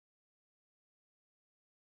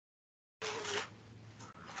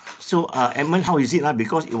So, Edmund, how is it now?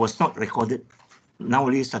 Because it was not recorded. Now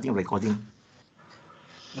only starting recording.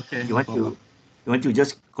 Okay. You want to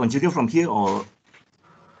just continue from here, or?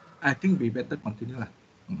 I think we better continue lah.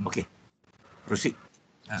 Okay. Proceed.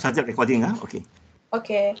 Started recording, huh? Okay.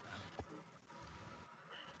 Okay.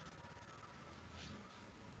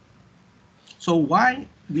 So why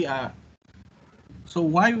we are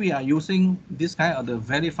using this kind of the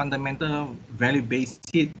very fundamental, very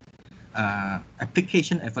basic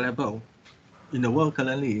application available in the world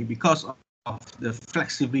currently, because of the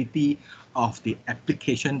flexibility of the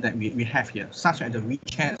application that we have here, such as the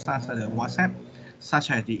WeChat, such as the WhatsApp,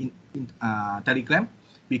 such as the Telegram,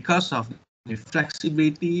 because of the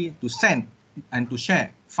flexibility to send and to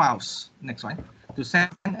share files. Next one. To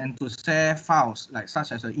send and to share files like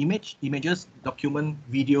such as images, document,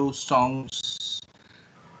 video, songs,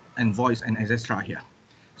 and voice, and etc. here.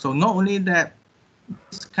 So not only that,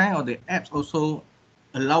 this kind of the apps also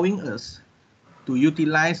allowing us to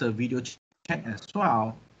utilize a video chat as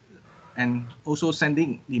well, and also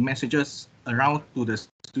sending the messages around to the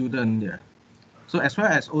student there. So as well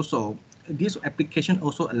as also this application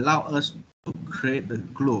also allow us to create the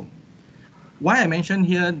globe. Why I mentioned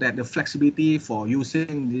here that the flexibility for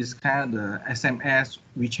using this kind of the SMS,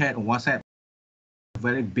 WeChat, or WhatsApp,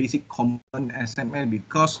 very basic common SMS,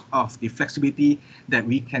 because of the flexibility that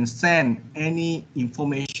we can send any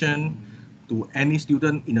information to any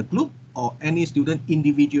student in a group or any student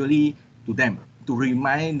individually to them, to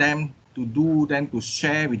remind them, to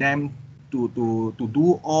share with them, to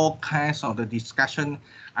do all kinds of the discussion,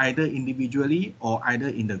 either individually or either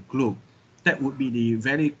in the group. That would be the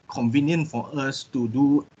very convenient for us to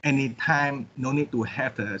do anytime. No need to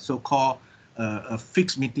have the so-called a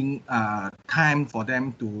fixed meeting time for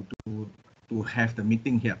them to have the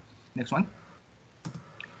meeting here. Next one.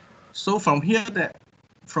 So from here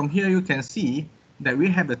you can see that we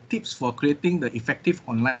have the tips for creating the effective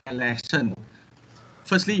online lesson.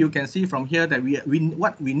 Firstly, you can see from here that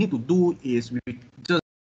what we need to do is we just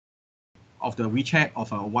of the WeChat,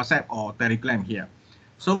 of a WhatsApp or Telegram here.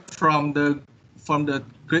 So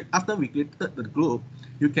after we created the group,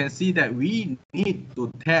 you can see that we need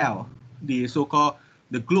to tell the so-called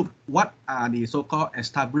the group what are the so-called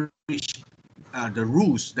established the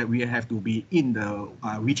rules that we have to be in the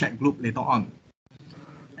WeChat group later on.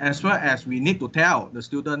 As well as we need to tell the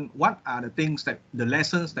student what are the things that the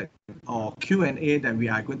lessons that or Q&A that we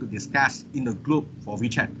are going to discuss in the group for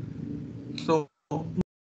WeChat. So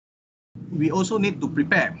we also need to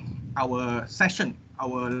prepare our session,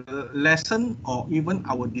 our lesson, or even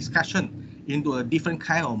our discussion into a different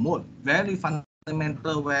kind of mode, very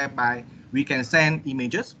fundamental, whereby we can send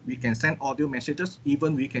images, we can send audio messages,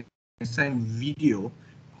 even we can send video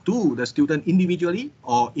to the student individually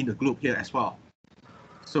or in the group here as well.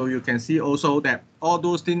 So you can see also that all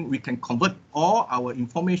those things, we can convert all our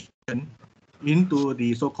information into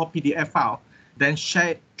the so-called PDF file, then share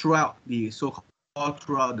it throughout the so-called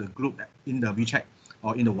throughout the group in the WeChat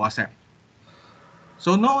or in the WhatsApp.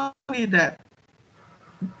 So not only that,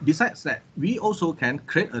 besides that, we also can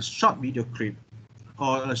create a short video clip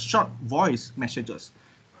or a short voice messages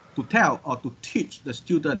to tell or to teach the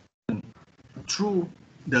student through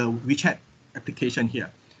the WeChat application here.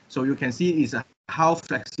 So you can see is how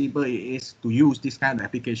flexible it is to use this kind of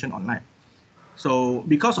application online. So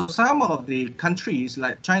because of some of the countries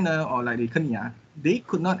like China or like the Kenya, they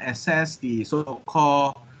could not access the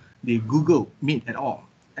so-called the Google Meet at all,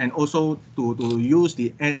 and also to use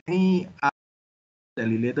the any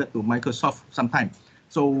related to Microsoft sometime.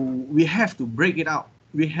 So we have to break it out.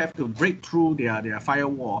 We have to break through their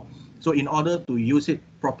firewall. So in order to use it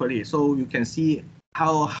properly, so you can see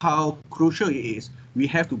how crucial it is. We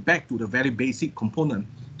have to back to the very basic component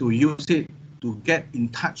to use it to get in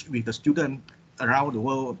touch with the student around the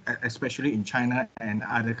world, especially in China and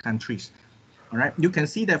other countries. All right, you can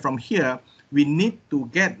see that from here, we need to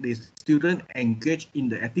get the student engaged in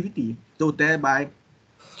the activity. So thereby,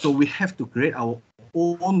 so we have to create our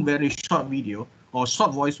own very short video or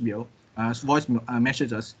short voice video,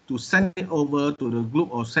 messages to send it over to the group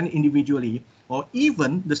or send it individually, or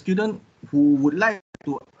even the student who would like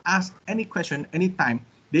to ask any question anytime,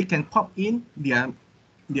 they can pop in their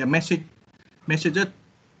messages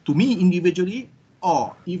to me individually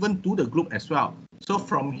or even to the group as well. So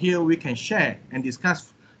from here we can share and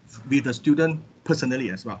discuss with the student personally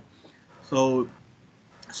as well. So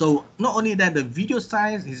not only that, the video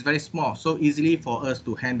size is very small, so easily for us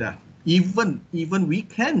to handle. Even we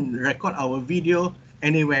can record our video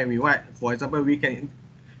anywhere we want. For example, we can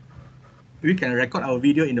record our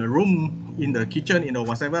video in the room, in the kitchen, in the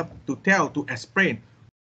whatever, to explain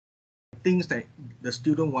things that the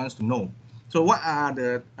student wants to know. So what are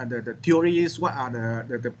the theories? What are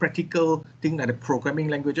the practical things that the programming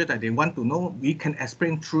languages that they want to know? We can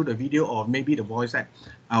explain through the video or maybe the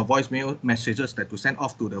voicemail messages that to send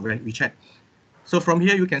off to the WeChat. So from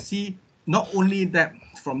here you can see not only that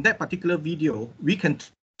from that particular video we can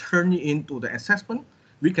turn it into the assessment.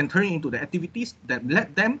 We can turn it into the activities that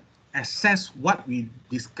let them assess what we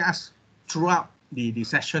discuss throughout the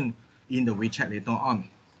session in the WeChat later on.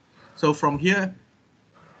 So from here.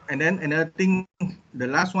 And then another thing, the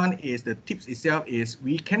last one is the tips itself is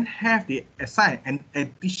we can have the assign an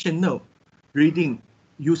additional reading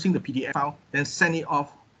using the PDF file, then send it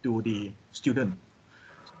off to the student.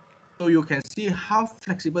 So you can see how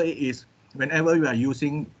flexible it is whenever you are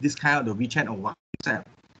using this kind of the WeChat or WhatsApp.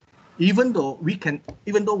 Even though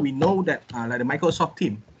we know that like the Microsoft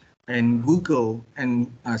team and Google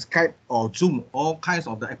and Skype or Zoom, all kinds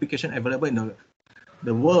of the application available in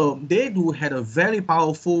the world, they do have a very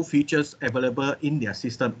powerful features available in their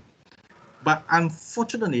system. But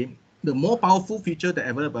unfortunately, the more powerful feature that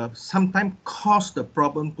available sometimes cause the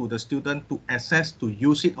problem to the student to access, to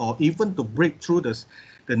use it, or even to break through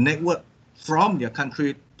the network from their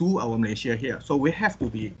country to our Malaysia here. So we have to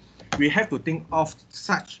think of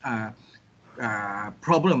such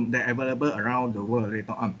problem that available around the world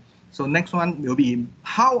later on. So next one will be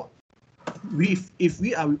how if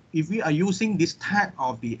we are using this type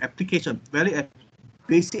of the application, very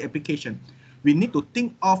basic application, we need to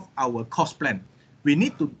think of our cost plan. We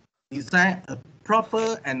need to design a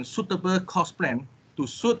proper and suitable cost plan to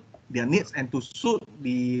suit their needs and to suit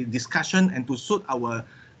the discussion and to suit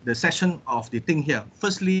the session of the thing here.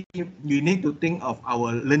 Firstly, you need to think of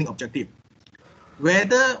our learning objective.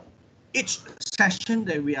 Whether each session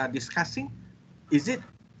that we are discussing, is it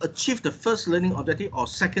achieve the first learning objective or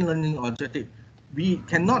second learning objective? We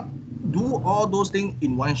cannot do all those things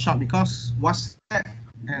in one shot because WhatsApp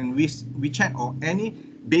and WeChat or any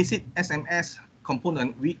basic SMS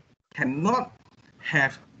component, we cannot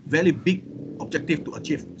have very big objective to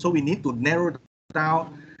achieve. So we need to narrow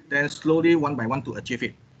down, then slowly one by one to achieve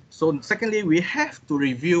it. So secondly, we have to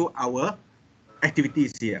review our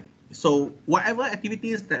activities here. So whatever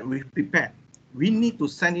activities that we prepare, we need to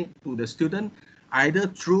send it to the student either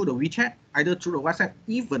through the WeChat, either through the WhatsApp,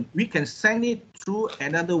 even we can send it through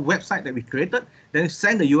another website that we created, then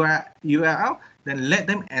send the URL, then let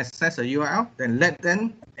them access the URL, then let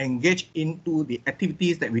them engage into the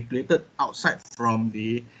activities that we created outside from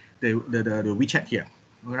the WeChat here,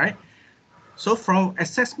 all right? So from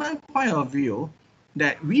assessment point of view,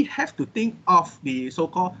 that we have to think of the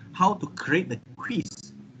so-called how to create the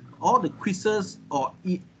quiz, all the quizzes or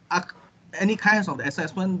any kinds of the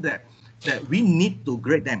assessment that we need to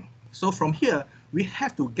grade them. So from here, we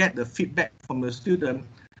have to get the feedback from the student,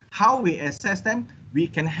 how we assess them. We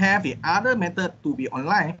can have the other method to be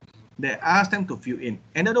online that ask them to fill in.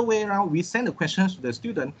 Another way around, we send the questions to the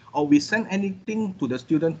student or we send anything to the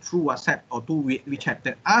student through WhatsApp or to WeChat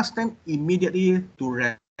that ask them immediately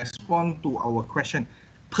to respond to our question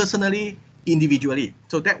personally, individually.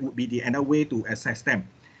 So that would be the another way to assess them.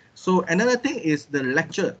 So another thing is the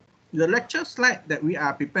lecture. The lecture slide that we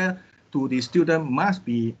are prepared to the student must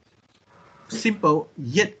be simple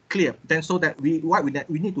yet clear. Then so that what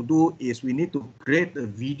we need to do is we need to create a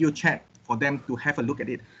video chat for them to have a look at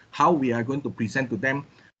it, how we are going to present to them,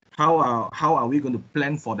 how are we going to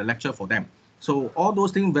plan for the lecture for them. So all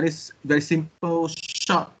those things very simple,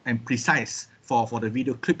 short and precise for the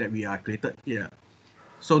video clip that we are created here.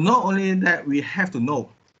 So not only that, we have to know.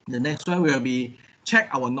 The next one will be check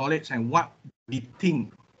our knowledge and what we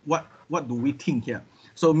think, what do we think here.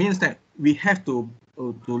 So it means that we have to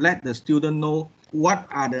let the student know what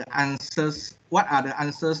are the answers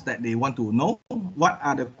that they want to know, what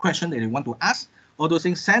are the questions that they want to ask. All those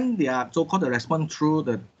things, send their so-called response through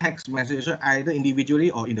the text message, either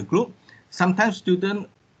individually or in the group. Sometimes students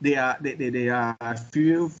they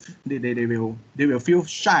will feel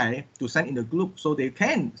shy to send in the group, so they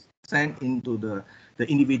can send into the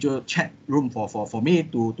individual chat room for me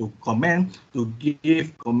to comment, to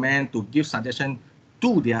give suggestion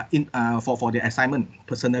to their for their assignment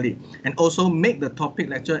personally, and also make the topic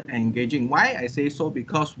lecture engaging. Why I say so?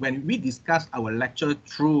 Because when we discuss our lecture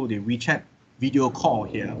through the WeChat video call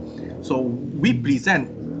here, so we present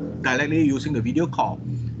directly using the video call.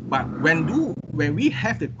 But when we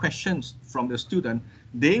have the questions from the student,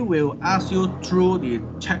 they will ask you through the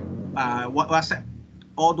chat, WhatsApp,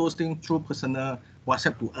 all those things through personal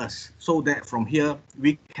WhatsApp to us, so that from here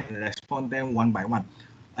we can respond them one by one.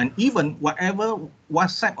 And even whatever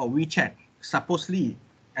WhatsApp or WeChat, supposedly,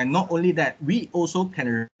 and not only that, we also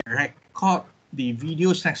can record the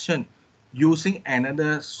video section using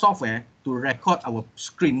another software to record our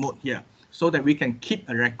screen mode here. so that we can keep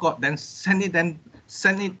a record, then send it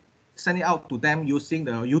out to them using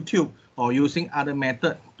the YouTube or using other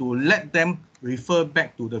method to let them refer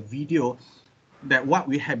back to the video that what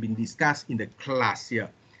we have been discussed in the class here.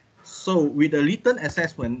 So with the written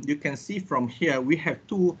assessment, you can see from here, we have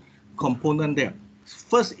two components there.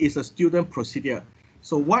 First is a student procedure.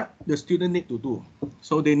 So what the student need to do?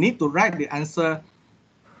 So they need to write the answer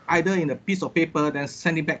either in a piece of paper, then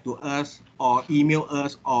send it back to us, or email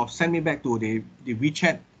us, or send it back to the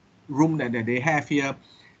WeChat room that they have here,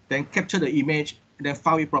 then capture the image, then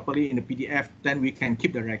file it properly in the PDF, then we can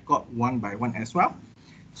keep the record one by one as well.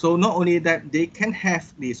 So not only that, they can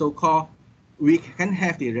have the so-called, we can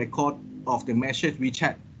have the record of the message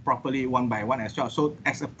WeChat properly one by one as well. So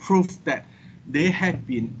as a proof that they have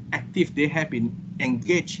been active, they have been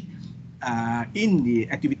engaged in the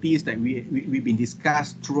activities that we've been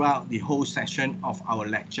discussed throughout the whole session of our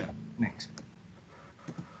lecture. Next.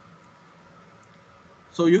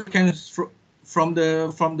 So you can, from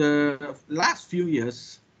the last few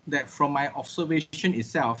years, that from my observation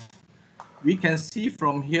itself, we can see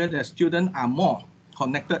from here that students are more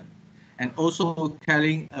connected and also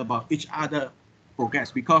caring about each other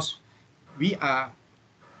progress, because we are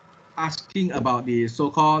asking about the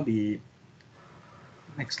so-called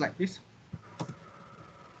next slide, please.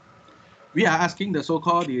 We are asking the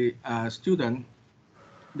so-called student.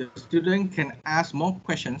 The student can ask more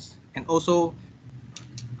questions, and also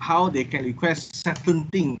how they can request certain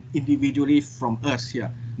things individually from us here,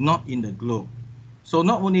 not in the group. So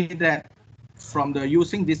not only that, from the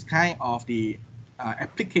using this kind of the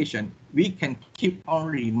application, we can keep on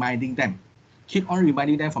reminding them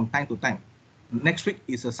from time to time. Next week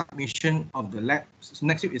is a submission of the lab.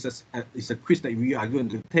 Next week is a quiz that we are going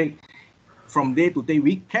to take. From day to day,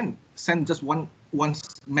 we can send just one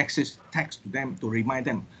message text to them to remind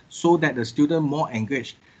them, so that the student more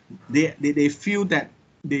engaged. They feel that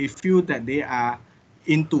they are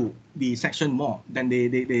into the section more. Then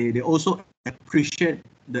they also appreciate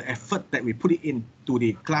the effort that we put it into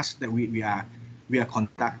the class that we are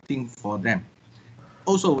conducting for them.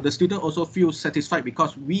 Also, the student also feels satisfied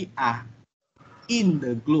because we are in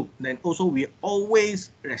the group. Then also we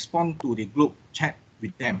always respond to the group chat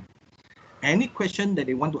with them. Any question that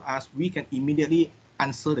they want to ask, we can immediately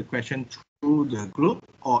answer the question through the group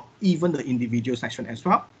or even the individual section as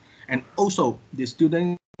well. And also the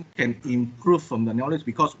student can improve from the knowledge,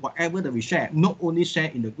 because whatever that we share, not only share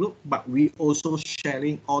in the group, but we also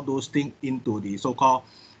sharing all those things into the so-called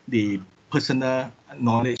the personal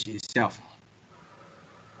knowledge itself.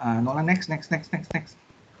 Nola, next.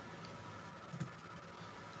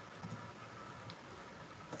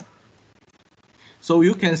 So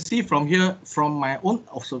you can see from here, from my own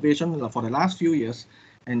observation for the last few years,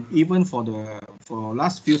 and even for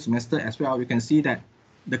last few semester as well, you can see that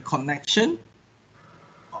the connection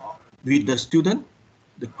with the student,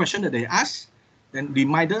 the question that they ask, then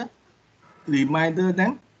reminder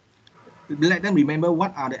them, let them remember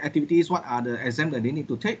what are the activities, what are the exams that they need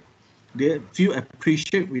to take. They feel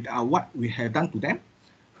appreciated with what we have done to them.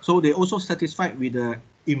 So they also satisfied with the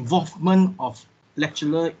involvement of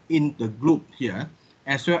lecturer in the group here,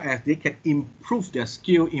 as well as they can improve their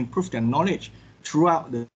skill, improve their knowledge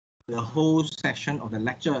throughout the whole session of the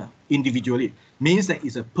lecture individually. Means that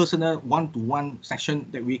it's a personal one-to-one session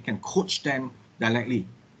that we can coach them directly.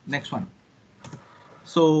 Next one.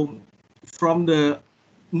 So from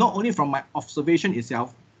not only from my observation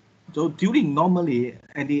itself, so during normally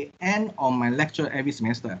at the end of my lecture every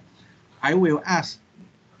semester, I will ask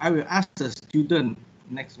the student,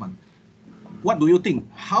 next one, what do you think?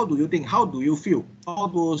 How do you think? How do you feel? All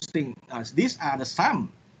those things. These are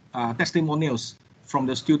some testimonials from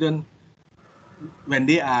the student when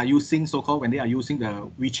they are using the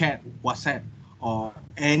WeChat, WhatsApp, or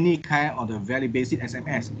any kind of the very basic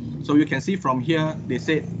SMS. So you can see from here, they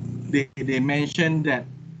said they mentioned that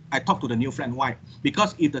I talked to the new friend. Why?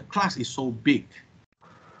 Because if the class is so big,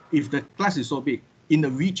 in the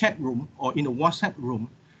WeChat room or in the WhatsApp room,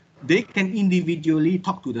 they can individually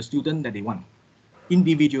talk to the student that they want,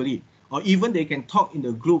 individually, or even they can talk in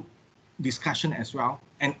the group discussion as well,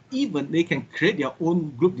 and even they can create their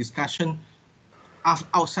own group discussion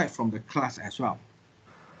outside from the class as well.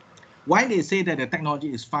 Why they say that the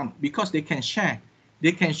technology is fun? Because they can share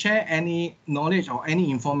any knowledge or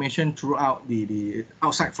any information throughout the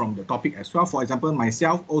outside from the topic as well. For example,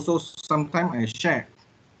 myself also sometimes I share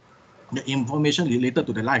the information related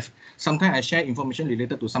to the life. Sometimes I share information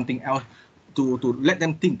related to something else to let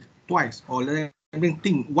them think twice, or let them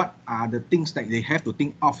think what are the things that they have to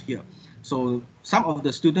think of here. So some of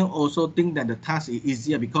the students also think that the task is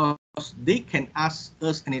easier because they can ask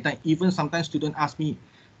us anytime. Even sometimes students ask me,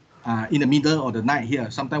 in the middle of the night here,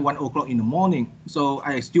 sometimes 1 o'clock in the morning. So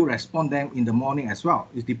I still respond them in the morning as well.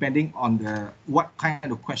 It's depending on the what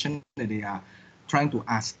kind of question that they are trying to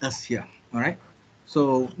ask us here. All right.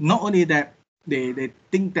 So not only that, they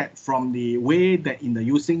think that from the way that in the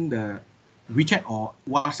using the WeChat or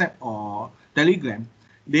WhatsApp or Telegram,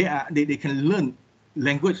 they can learn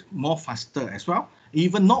language more faster as well.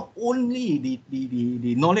 Even not only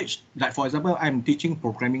the knowledge, like for example, I'm teaching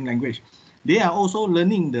programming language. They are also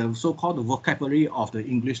learning the so-called vocabulary of the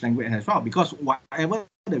English language as well, because whatever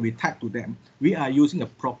that we type to them, we are using a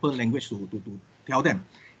proper language to tell them.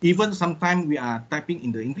 Even sometimes we are typing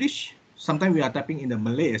in the English, sometimes we are typing in the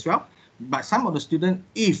Malay as well. But some of the students,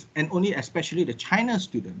 if and only especially the China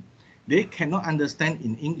student, they cannot understand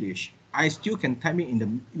in English, I still can type it in the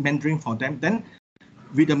Mandarin for them. Then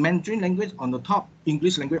with the Mandarin language on the top,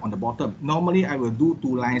 English language on the bottom, normally I will do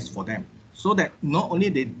 2 lines for them, so that not only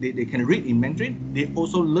they can read in Mandarin, they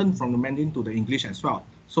also learn from the Mandarin to the English as well.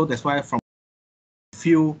 So that's why from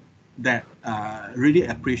few that really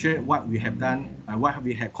appreciate what we have done and what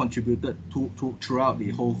we have contributed to throughout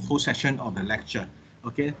the whole session of the lecture.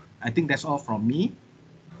 Okay, I think that's all from me.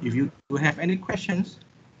 If you have any questions,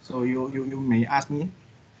 so you may ask me.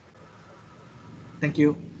 Thank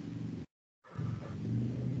you.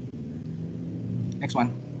 Next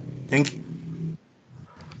one. Thank you.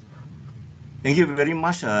 Thank you very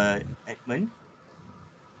much, Edmund,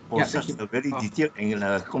 for such a very detailed and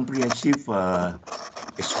comprehensive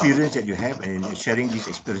experience that you have and sharing these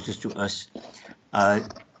experiences to us.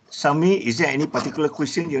 Sami, is there any particular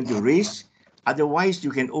question you want to raise? Otherwise,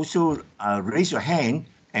 you can also raise your hand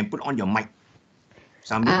and put on your mic.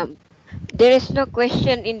 Sami? There is no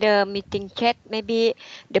question in the meeting chat. Maybe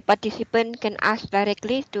the participant can ask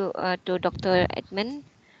directly to Dr. Edmund.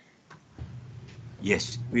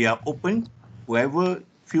 Yes, we are open. Whoever,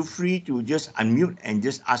 feel free to just unmute and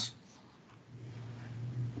just ask.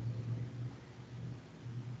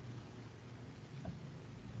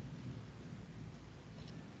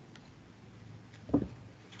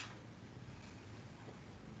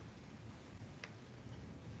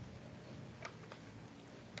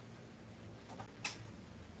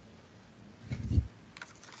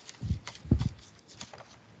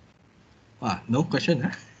 No question.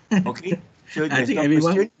 Okay. So I think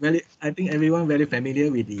everyone very familiar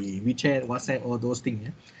with the WeChat, WhatsApp, all those things.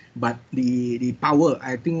 Yeah? But the power,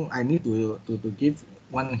 I think I need to give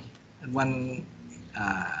one my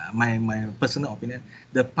personal opinion.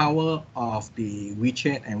 The power of the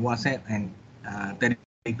WeChat and WhatsApp and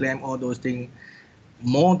Telegram, all those things,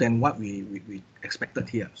 more than what we expected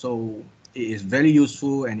here. So it is very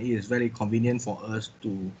useful and it is very convenient for us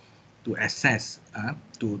to access,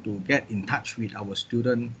 to get in touch with our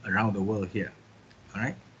students around the world here. All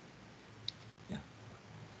right. Yeah.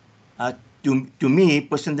 To me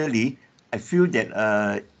personally, I feel that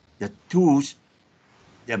the tools,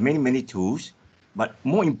 there are many tools, but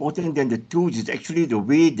more important than the tools is actually the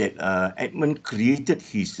way that Edmund created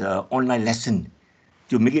his online lesson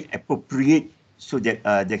to make it appropriate, so that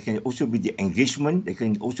there can also be the engagement, there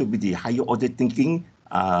can also be the higher order thinking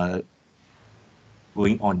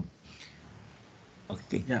going on.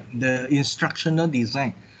 Okay. Yeah, the instructional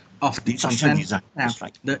design of the content. That's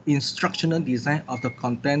right. The instructional design of the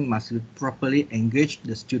content must properly engage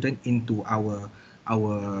the student into our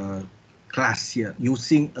class here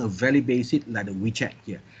using a very basic like the WeChat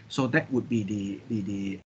here. So that would be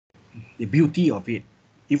the beauty of it.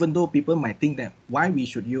 Even though people might think that why we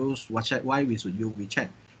should use WhatsApp, why we should use WeChat,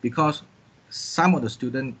 because some of the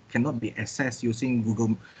students cannot be accessed using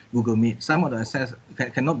Google Meet. Some of the access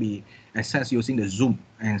cannot be accessed using the Zoom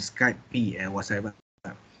and Skype and whatever.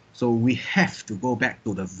 So we have to go back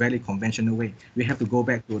to the very conventional way. We have to go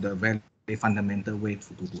back to the very fundamental way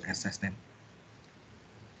to access them.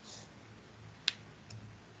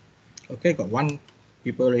 Okay, got one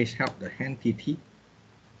people raise the hand, TT.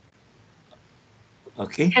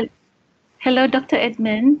 Okay. Hello, Dr.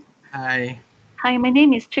 Edmund. Hi. Hi, my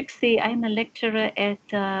name is Trixie. I'm a lecturer at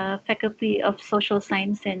Faculty of Social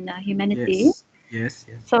Science and Humanities. Yes.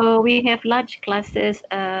 So we have large classes,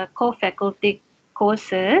 co-faculty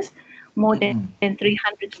courses, more than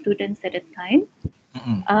 300 students at a time.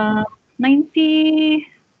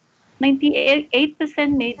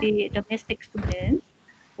 98% maybe domestic students.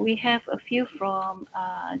 We have a few from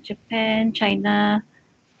Japan, China,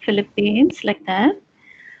 Philippines, like that.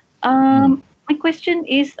 My question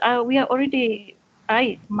is, we are already,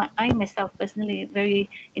 I myself personally very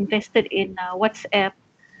invested in WhatsApp,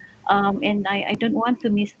 and I don't want to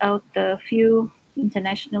miss out the few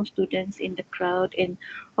international students in the crowd. And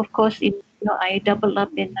of course, I double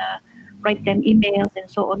up and write them emails and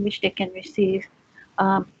so on, which they can receive.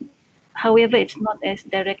 However, it's not as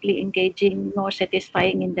directly engaging nor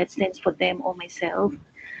satisfying in that sense for them or myself.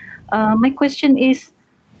 My question is,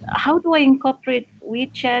 how do I incorporate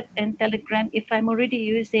WeChat and Telegram if I'm already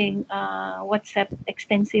using WhatsApp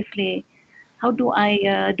extensively? How do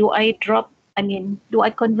I drop? I mean, do I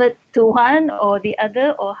convert to one or the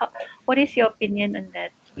other, or how, what is your opinion on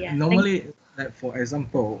that? Yeah. Normally, for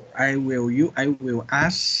example, I will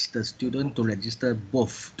ask the student to register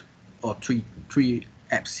both or three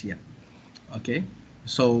apps here. Okay,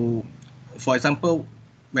 so for example,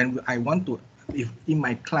 when I want to, if in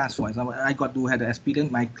my class, for example, I got to have the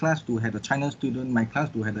experience, my class to have a China student, my class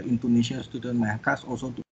to have the Indonesian student, my class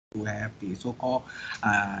also to have the so-called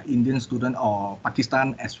Indian student or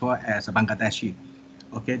Pakistan as well as a Bangladeshi.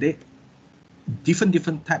 Okay, they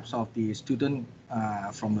different types of the student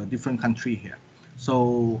from a different country here.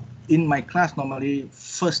 So in my class, normally,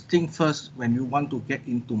 first thing first, when you want to get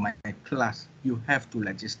into my class, you have to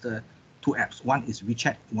register two apps. One is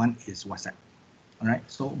WeChat, one is WhatsApp. All right.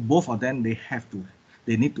 So both of them, they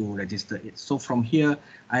need to register it. So from here,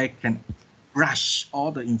 I can rush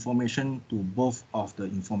all the information to both of the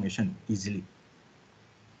information easily.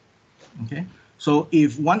 Okay. So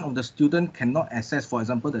if one of the student cannot access, for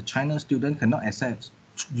example, the China student cannot access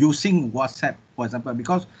using WhatsApp, for example,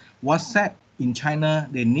 because WhatsApp in China,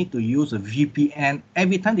 they need to use a VPN.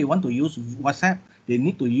 Every time they want to use WhatsApp, they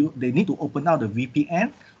need to open out the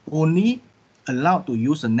VPN, only allowed to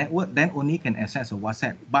use the network, then only can access a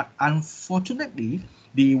WhatsApp. But unfortunately,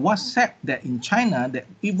 the WhatsApp that in China, that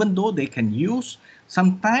even though they can use,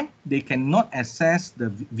 sometimes they cannot access the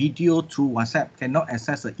video through WhatsApp, cannot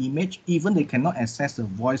access the image, even they cannot access the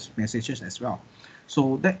voice messages as well.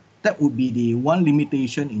 So that would be the one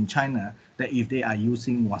limitation in China, that if they are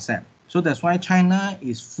using WhatsApp. So that's why China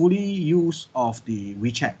is fully use of the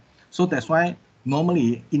WeChat. So that's why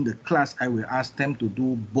normally in the class, I will ask them to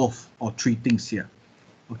do both or three things here.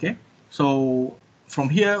 Okay. So from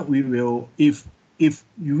here, we will, if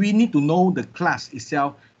we need to know the class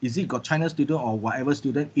itself, is it got China student or whatever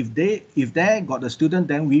student, if they got the student,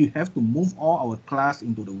 then we have to move all our class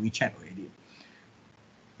into the WeChat already.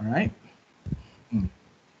 All right.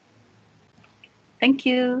 Thank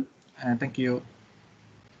you. Thank you.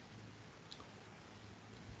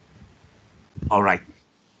 All right.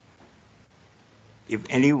 If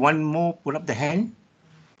anyone more put up the hand.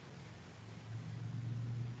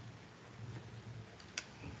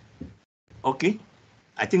 Okay.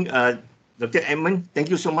 I think Dr. Edmund, thank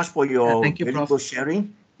you so much for your valuable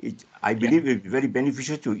sharing. I believe it will be very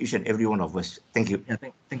beneficial to each and every one of us. Thank you. Yeah,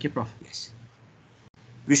 thank you, Prof. Yes.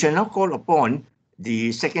 We shall now call upon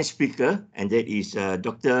the second speaker, and that is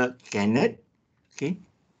Dr. Kenneth. Okay.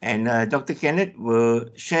 And Dr. Kenneth will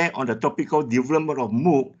share on the topic of development of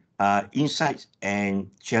MOOC insights and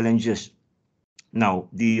challenges. Now,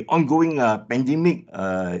 the ongoing pandemic,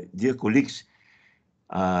 dear colleagues,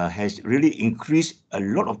 has really increased a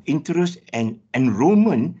lot of interest and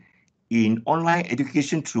enrollment in online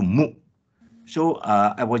education through MOOC. So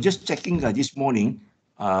I was just checking this morning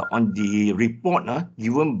on the report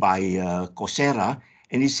given by Coursera,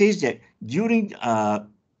 and it says that during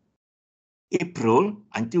April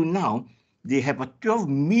until now, they have a 12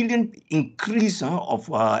 million increase of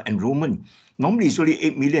enrollment. Normally it's only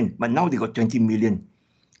 8 million, but now they got 20 million.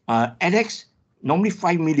 edX, normally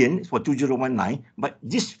 5 million for 2019, but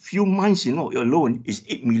this few months, alone is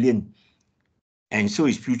 8 million. And so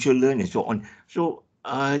is Future Learn and so on. So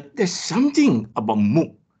there's something about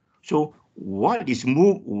MOOC. So what is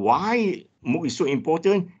MOOC? Why MOOC is so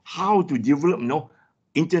important? How to develop,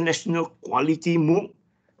 international quality MOOC?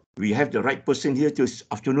 We have the right person here this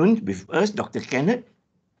afternoon with us, Dr. Kenneth.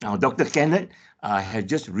 Now, Dr. Kenneth has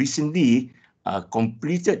just recently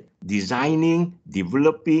completed designing,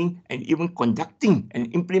 developing, and even conducting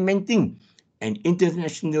and implementing an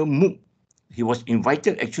international MOOC. He was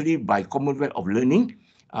invited actually by Commonwealth of Learning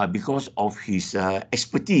because of his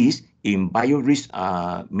expertise in biorisk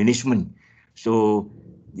management. So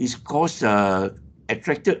this course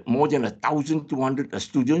attracted more than 1,200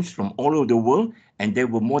 students from all over the world, and there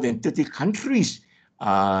were more than 30 countries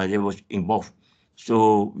that was involved.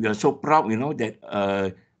 So we are so proud,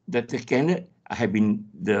 that Dr. Kenneth have been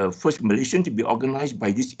the first Malaysian to be organized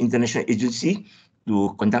by this international agency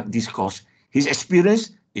to conduct this course. His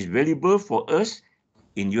experience is valuable for us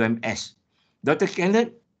in UMS. Dr.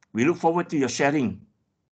 Kenneth, we look forward to your sharing.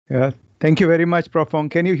 Yeah, thank you very much, Prof. Fong.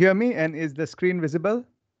 Can you hear me, and is the screen visible?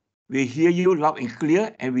 We hear you loud and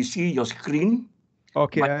clear, and we see your screen.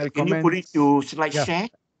 Okay, I'll can you put it to slide share?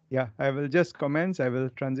 Yeah, I will just commence. I will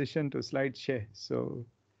transition to slide share. So,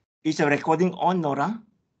 is the recording on, Nora?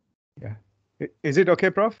 Yeah. Is it okay,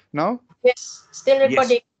 Prof, now? Yes, still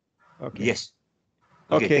recording. Yes. Okay. Yes.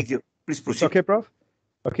 Okay, Okay. thank you. Please It's proceed. okay, Prof?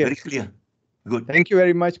 Okay. Very clear. Good. Thank you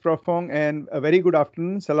very much, Prof. Fong, and a very good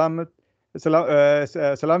afternoon. Salam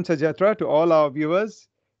Sajatra to all our viewers.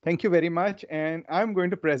 Thank you very much. And I'm going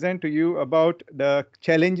to present to you about the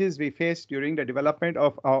challenges we faced during the development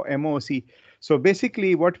of our MOOC. So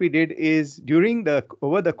basically what we did is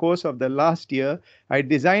over the course of the last year, I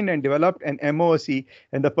designed and developed an MOOC.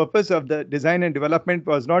 And the purpose of the design and development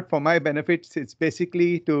was not for my benefits. It's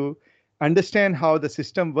basically to understand how the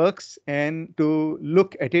system works and to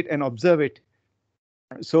look at it and observe it.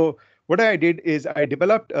 So what I did is I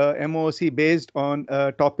developed a MOOC based on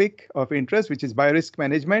a topic of interest, which is biorisk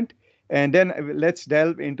management. And then let's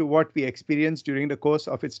delve into what we experienced during the course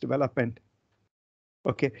of its development.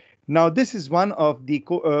 Okay, now this is one of the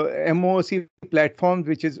MOOC platforms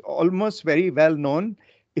which is almost very well known.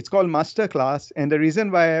 It's called Masterclass. And the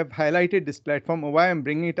reason why I have highlighted this platform or why I'm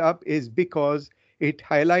bringing it up is because it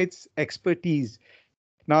highlights expertise.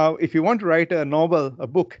 Now, if you want to write a novel, a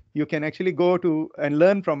book, you can actually go to and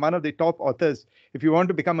learn from one of the top authors. If you want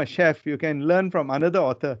to become a chef, you can learn from another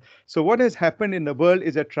author. So what has happened in the world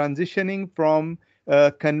is a transitioning from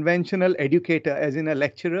a conventional educator, as in a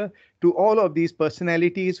lecturer, to all of these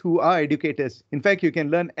personalities who are educators. In fact, you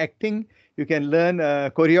can learn acting, you can learn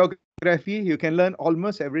choreography, you can learn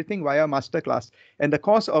almost everything via masterclass. And the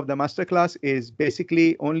cost of the masterclass is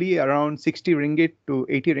basically only around 60 ringgit to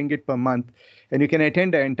 80 ringgit per month. And you can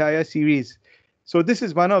attend the entire series. So this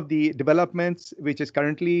is one of the developments which is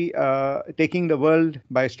currently taking the world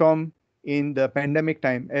by storm in the pandemic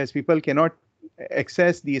time, as people cannot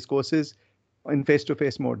access these courses in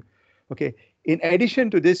face-to-face mode. Okay. In addition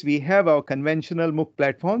to this, we have our conventional MOOC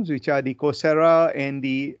platforms, which are the Coursera and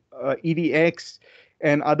the EDX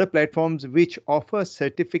and other platforms which offer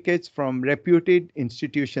certificates from reputed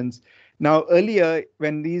institutions. Now, earlier,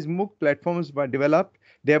 when these MOOC platforms were developed,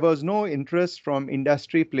 there was no interest from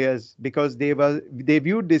industry players because they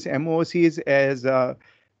viewed these MOOCs as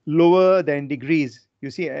lower than degrees.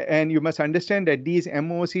 You see, and you must understand that these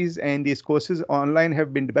MOOCs and these courses online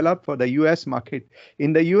have been developed for the US market.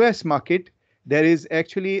 In the US market, there is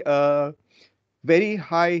actually a very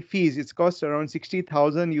high fees. It costs around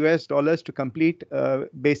 $60,000 to complete a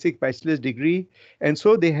basic bachelor's degree. And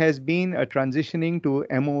so there has been a transitioning to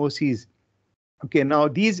MOOCs. Okay, now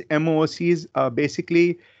these MOOCs are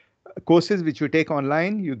basically courses which you take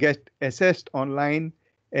online, you get assessed online,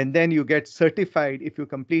 and then you get certified if you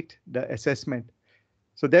complete the assessment.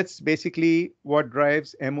 So that's basically what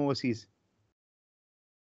drives MOOCs.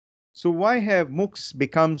 So why have MOOCs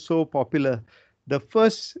become so popular? The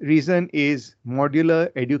first reason is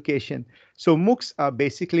modular education. So MOOCs are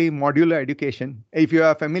basically modular education. If you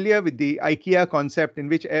are familiar with the IKEA concept in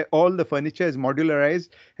which all the furniture is modularized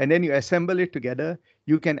and then you assemble it together,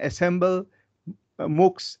 you can assemble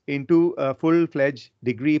MOOCs into a full-fledged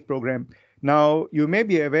degree program. Now, you may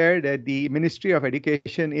be aware that the Ministry of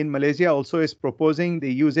Education in Malaysia also is proposing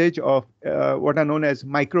the usage of what are known as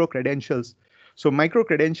micro-credentials. So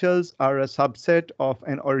micro-credentials are a subset of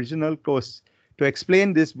an original course. To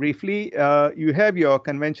explain this briefly, you have your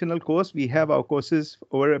conventional course. We have our courses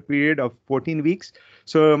over a period of 14 weeks.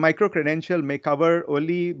 So micro-credential may cover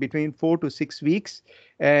only between 4 to 6 weeks,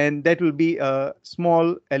 and that will be a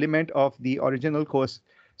small element of the original course.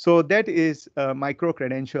 So that is a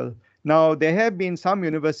micro-credential. Now, there have been some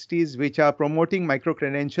universities which are promoting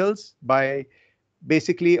micro-credentials by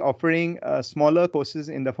basically offering smaller courses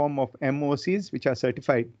in the form of MOOCs, which are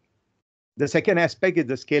certified. The second aspect is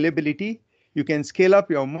the scalability. You can scale up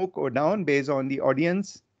your MOOC or down based on the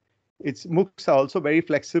audience. MOOCs are also very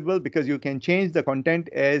flexible because you can change the content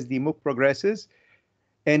as the MOOC progresses.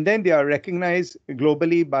 And then they are recognized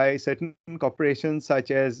globally by certain corporations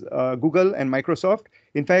such as Google and Microsoft.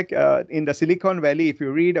 In fact, in the Silicon Valley, if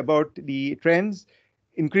you read about the trends,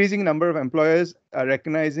 increasing number of employers are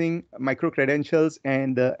recognizing micro-credentials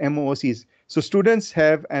and MOOCs. So students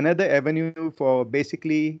have another avenue for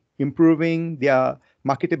basically improving their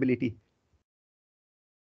marketability.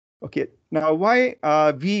 Okay, now why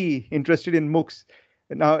are we interested in MOOCs?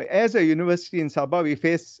 Now, as a university in Sabah, we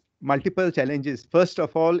face multiple challenges. First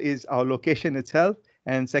of all is our location itself,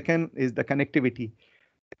 and second is the connectivity.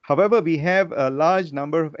 However, we have a large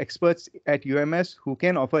number of experts at UMS who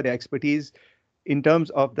can offer their expertise in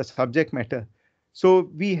terms of the subject matter.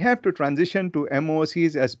 So we have to transition to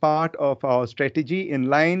MOOCs as part of our strategy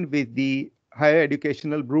in line with the higher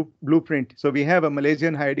educational blueprint. So we have a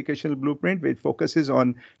Malaysian higher educational blueprint which focuses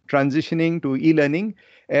on transitioning to e-learning.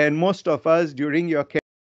 And most of us during your career,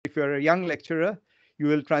 if you're a young lecturer,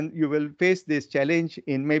 you will face this challenge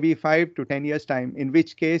in maybe 5 to 10 years time, in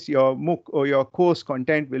which case your MOOC or your course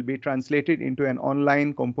content will be translated into an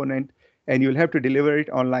online component and you'll have to deliver it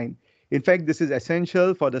online. In fact, this is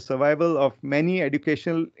essential for the survival of many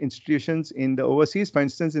educational institutions in the overseas. For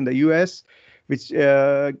instance, in the US, which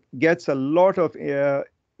gets a lot of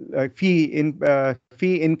fee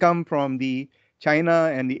income from the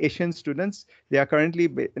China and the Asian students, they are currently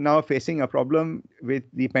now facing a problem with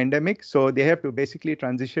the pandemic. So they have to basically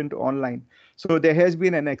transition to online. So there has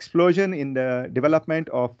been an explosion in the development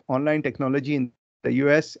of online technology in the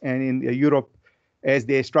US and in Europe as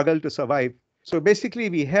they struggle to survive. So basically,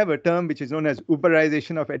 we have a term which is known as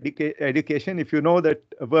Uberization of education. If you know that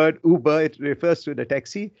word Uber, it refers to the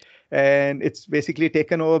taxi, and it's basically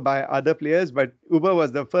taken over by other players. But Uber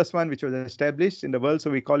was the first one which was established in the world,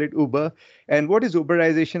 so we call it Uber. And what is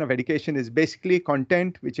Uberization of education is basically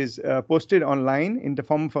content which is posted online in the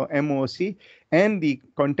form of MOOC, and the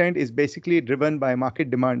content is basically driven by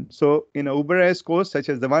market demand. So in a Uberized course, such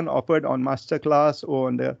as the one offered on Masterclass or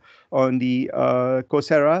on the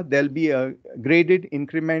Coursera, there'll be a graded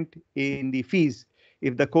increment in the fees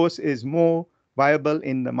if the course is more viable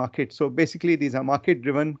in the market. So basically, these are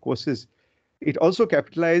market-driven courses. It also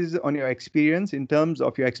capitalizes on your experience in terms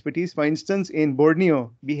of your expertise. For instance, in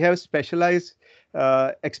Borneo, we have specialized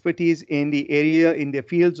expertise in the area, in the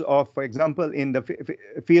fields of, for example, in the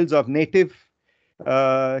fields of native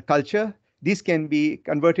culture. These can be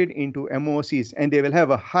converted into MOOCs, and they will have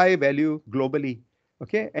a high value globally.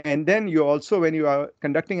 Okay, and then you also, when you are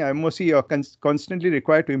conducting a MOOC, you're constantly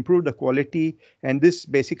required to improve the quality, and this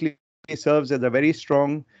basically serves as a very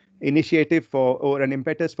strong initiative or an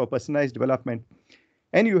impetus for personalized development.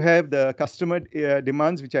 And you have the customer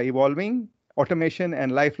demands which are evolving, automation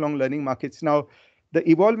and lifelong learning markets. Now, the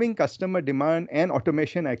evolving customer demand and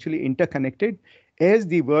automation are actually interconnected. As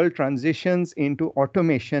the world transitions into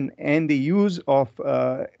automation and the use of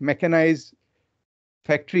mechanized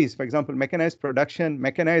factories, for example, mechanized production,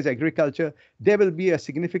 mechanized agriculture, there will be a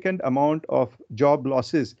significant amount of job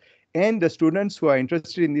losses. And the students who are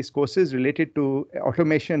interested in these courses related to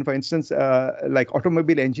automation, for instance, like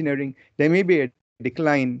automobile engineering, there may be a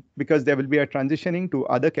decline because there will be a transitioning to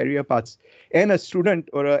other career paths. And a student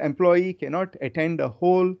or an employee cannot attend a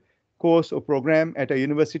whole course or program at a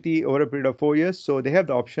university over a period of 4 years. So they have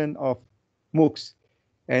the option of MOOCs.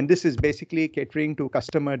 And this is basically catering to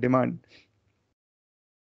customer demand.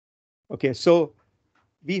 Okay, so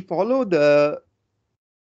we follow the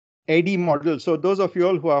AD model. So those of you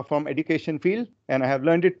all who are from education field, and I have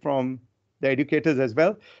learned it from the educators as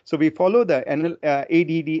well. So we follow the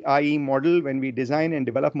ADDIE model when we design and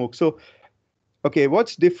develop MOOC. So, okay,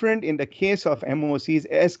 what's different in the case of MOOCs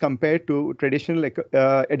as compared to traditional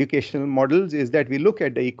educational models is that we look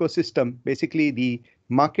at the ecosystem, basically the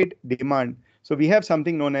market demand. So we have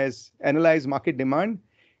something known as analyze market demand.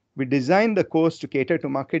 We design the course to cater to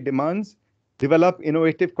market demands, develop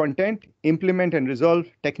innovative content, implement and resolve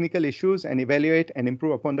technical issues, and evaluate and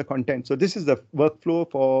improve upon the content. So this is the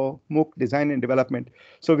workflow for MOOC design and development.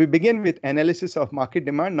 So we begin with analysis of market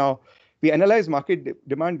demand. Now, we analyze market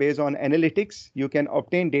demand based on analytics. You can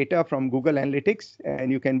obtain data from Google Analytics,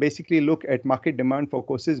 and you can basically look at market demand for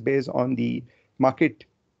courses based on the market.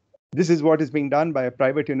 This is what is being done by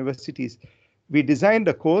private universities. We design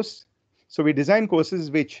the course. So we design courses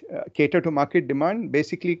which cater to market demand.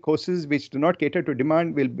 Basically, courses which do not cater to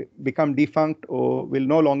demand will become defunct or will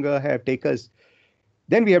no longer have takers.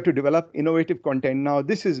 Then we have to develop innovative content. Now,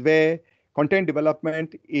 this is where content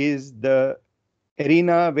development is the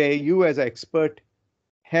arena where you as an expert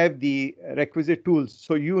have the requisite tools.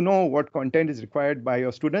 So you know what content is required by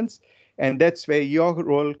your students, and that's where your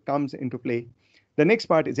role comes into play. The next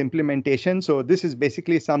part is implementation. So this is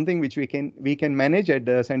basically something which we can manage at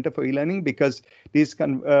the Center for E-Learning, because this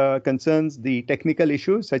concerns the technical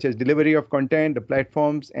issues such as delivery of content, the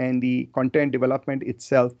platforms, and the content development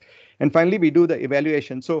itself. And finally, we do the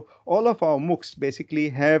evaluation. So all of our MOOCs basically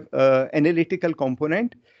have an analytical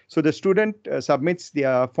component. So the student submits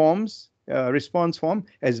their forms, response form,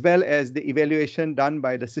 as well as the evaluation done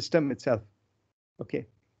by the system itself. Okay.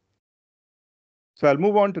 So I'll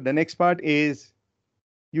move on to the next part is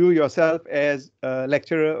you yourself as a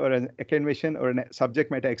lecturer or an academician or a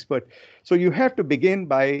subject matter expert. So you have to begin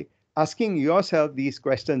by asking yourself these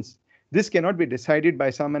questions. This cannot be decided by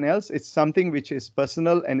someone else. It's something which is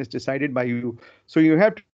personal and is decided by you. So you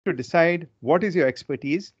have to decide what is your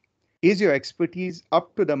expertise. Is your expertise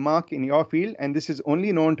up to the mark in your field? And this is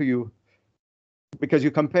only known to you because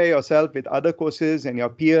you compare yourself with other courses and your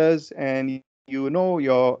peers, and you know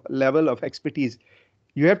your level of expertise.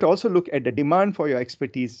 You have to also look at the demand for your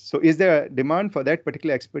expertise. So is there a demand for that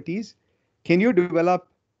particular expertise? Can you develop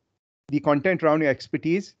the content around your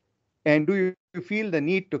expertise? And do you feel the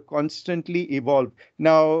need to constantly evolve?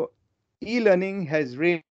 Now, e-learning has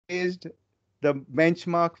raised the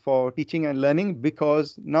benchmark for teaching and learning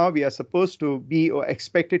because now we are supposed to be or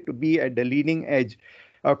expected to be at the leading edge.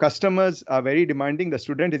 Our customers are very demanding. The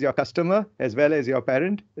student is your customer as well as your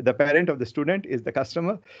parent. The parent of the student is the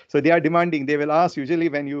customer. So they are demanding. They will ask, usually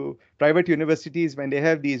when private universities, when they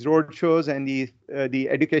have these road shows and the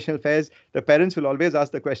educational fairs, the parents will always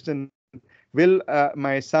ask the question, will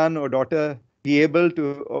my son or daughter be able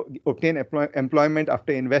to obtain employment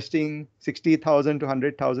after investing 60,000 to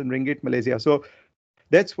 100,000 ringgit Malaysia? So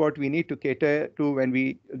that's what we need to cater to when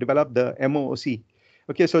we develop the MOOC.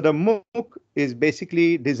 Okay, so the MOOC is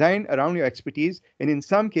basically designed around your expertise, and in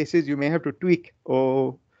some cases you may have to tweak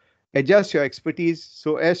or adjust your expertise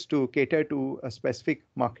so as to cater to a specific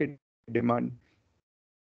market demand.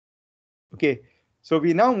 Okay, so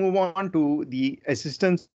we now move on to the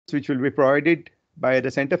assistance which will be provided by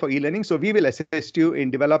the Center for E-Learning. So we will assist you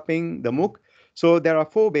in developing the MOOC. So there are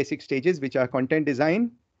 4 basic stages, which are content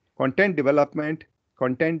design, content development,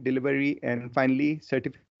 content delivery, and finally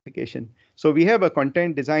certification. So we have a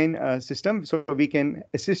content design system, so we can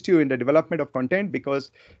assist you in the development of content because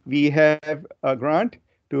we have a grant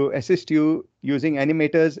to assist you using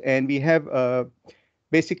animators, and we have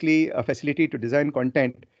basically a facility to design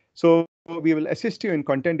content. So we will assist you in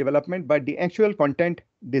content development, but the actual content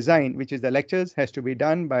design, which is the lectures, has to be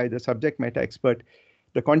done by the subject matter expert.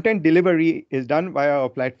 The content delivery is done via our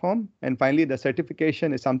platform. And finally, the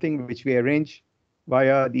certification is something which we arrange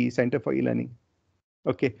via the Center for E-Learning.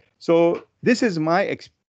 Okay, so this is my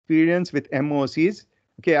experience with MOOCs.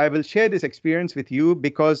 Okay, I will share this experience with you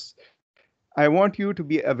because I want you to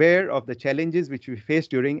be aware of the challenges which we face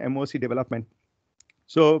during MOOC development.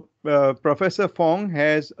 So Professor Fong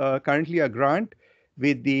has currently a grant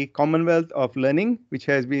with the Commonwealth of Learning, which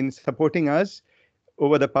has been supporting us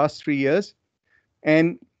over the past 3 years.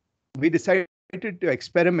 And we decided to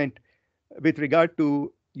experiment with regard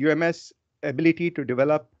to UMS ability to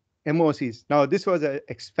develop MOOCs. Now, this was an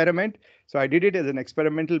experiment. So I did it as an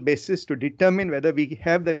experimental basis to determine whether we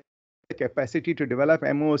have the capacity to develop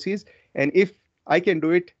MOOCs. And if I can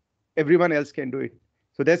do it, everyone else can do it.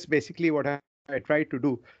 So that's basically what I tried to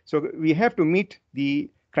do. So we have to meet the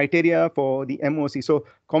criteria for the MOOC. So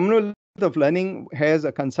Commonwealth of Learning has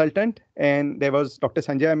a consultant, and there was Dr.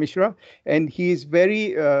 Sanjay Mishra, and he is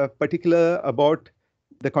very particular about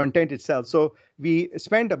the content itself. So we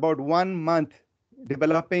spent about 1 month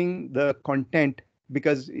developing the content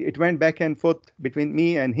because it went back and forth between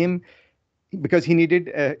me and him because he needed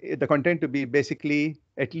the content to be basically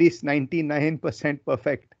at least 99%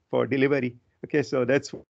 perfect for delivery. Okay, so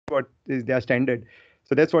that's what is their standard.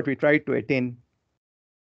 So that's what we tried to attain.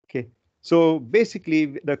 Okay, so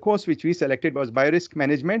basically the course which we selected was biorisk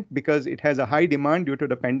management because it has a high demand due to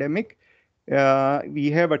the pandemic.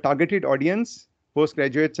 We have a targeted audience,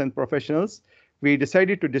 postgraduates and professionals. We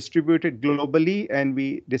decided to distribute it globally, and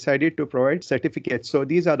we decided to provide certificates. So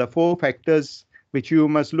these are the 4 factors which you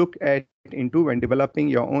must look at into when developing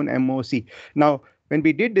your own MOOC. Now, when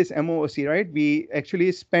we did this MOOC, right, we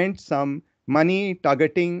actually spent some money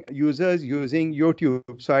targeting users using YouTube.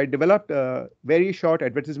 So I developed a very short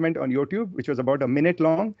advertisement on YouTube, which was about a minute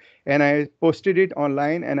long, and I posted it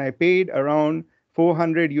online, and I paid around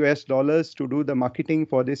 $400 to do the marketing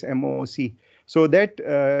for this MOOC. So that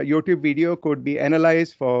YouTube video could be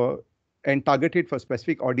analyzed for and targeted for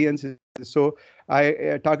specific audiences. So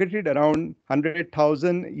I targeted around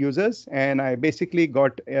 100,000 users, and I basically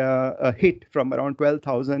got a hit from around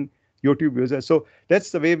 12,000 YouTube users. So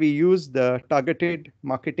that's the way we use the targeted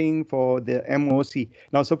marketing for the MOOC.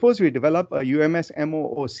 Now, suppose we develop a UMS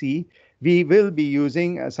MOOC, we will be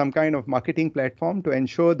using some kind of marketing platform to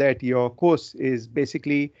ensure that your course is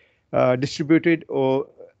basically distributed, or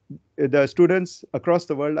the students across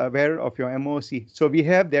the world are aware of your MOOC. So we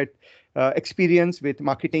have that experience with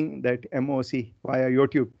marketing that MOOC via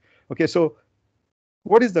YouTube. Okay, so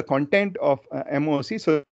what is the content of MOOC?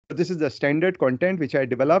 So this is the standard content which I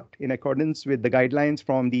developed in accordance with the guidelines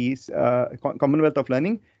from the Commonwealth of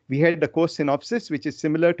Learning. We had the course synopsis, which is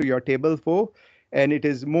similar to your table 4, and it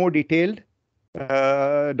is more detailed.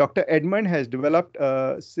 Dr. Edmund has developed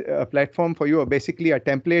a platform for you, or basically a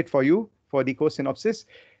template for you for the course synopsis.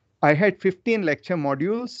 I had 15 lecture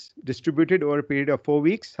modules distributed over a period of 4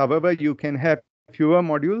 weeks. However, you can have fewer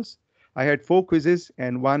modules. I had 4 quizzes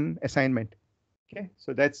and 1 assignment. Okay,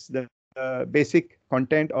 so that's the basic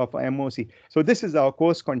content of MOOC. So this is our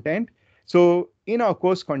course content. So in our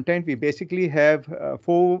course content, we basically have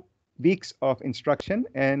 4 weeks of instruction,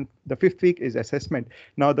 and the 5th week is assessment.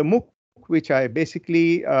 Now the MOOC which I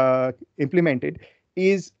basically implemented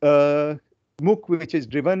is a MOOC which is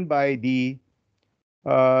driven by the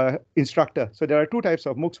instructor. So there are two types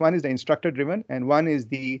of MOOCs. One is the instructor driven and one is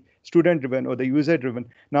the student driven or the user driven.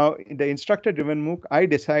 Now in the instructor driven MOOC, I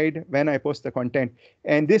decide when I post the content,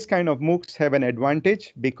 and this kind of MOOCs have an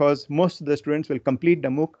advantage because most of the students will complete the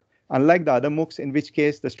MOOC, unlike the other MOOCs in which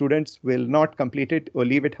case the students will not complete it or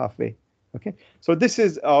leave it halfway. Okay, so this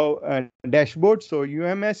is our dashboard. So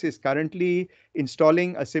UMS is currently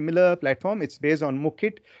installing a similar platform. It's based on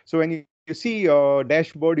MOOCkit. So when you see your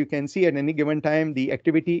dashboard, you can see at any given time the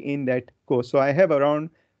activity in that course. So I have around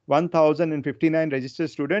 1,059 registered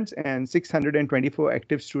students and 624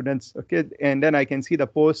 active students. Okay, and then I can see the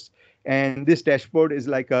posts. And this dashboard is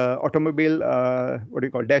like a automobile,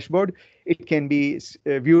 dashboard. It can be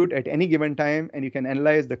viewed at any given time, and you can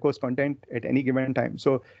analyze the course content at any given time.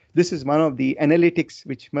 So this is one of the analytics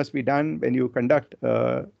which must be done when you conduct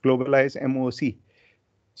globalized MOOC.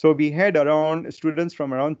 So we had around students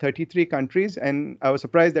from around 33 countries, and I was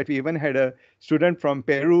surprised that we even had a student from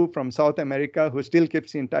Peru, from South America, who still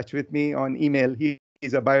keeps in touch with me on email. He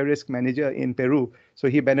is a biorisk manager in Peru, so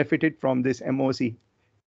he benefited from this MOOC.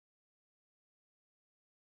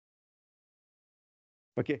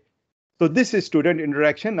 Okay, so this is student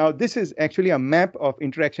interaction. Now this is actually a map of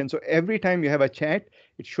interaction. So every time you have a chat,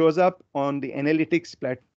 it shows up on the analytics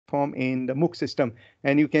platform in the MOOC system.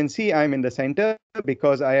 And you can see I'm in the center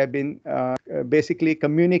because I have been basically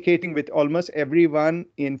communicating with almost everyone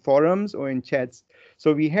in forums or in chats.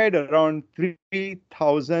 So we had around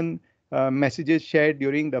 3,000 messages shared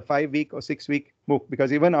during the 5-week or 6-week MOOC,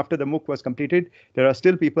 because even after the MOOC was completed, there are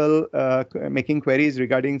still people making queries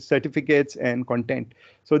regarding certificates and content.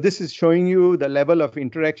 So this is showing you the level of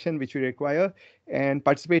interaction which we require, and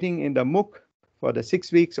participating in the MOOC for the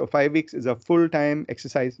 6 weeks or 5 weeks is a full-time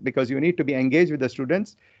exercise because you need to be engaged with the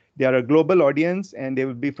students. They are a global audience and they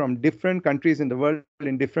will be from different countries in the world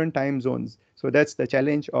in different time zones. So that's the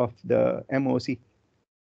challenge of the MOOC.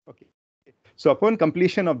 Okay. So upon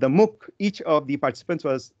completion of the MOOC, each of the participants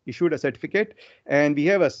was issued a certificate, and we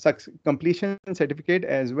have a completion certificate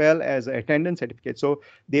as well as an attendance certificate. So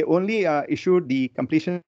they only issued the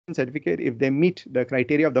completion certificate if they meet the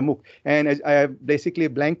criteria of the MOOC. And as I have basically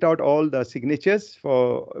blanked out all the signatures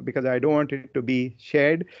because I don't want it to be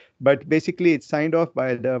shared, but basically it's signed off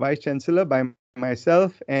by the Vice Chancellor, by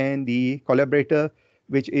myself, and the collaborator,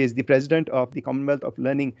 which is the president of the Commonwealth of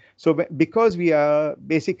Learning. So because we are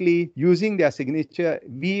basically using their signature,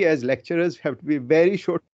 we as lecturers have to be very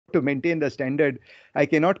sure to maintain the standard. I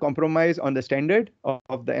cannot compromise on the standard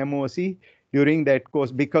of the MOOC during that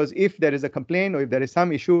course, because if there is a complaint or if there is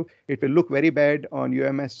some issue, it will look very bad on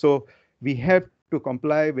UMS. So we have to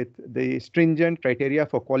comply with the stringent criteria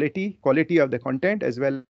for quality of the content, as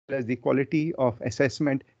well as the quality of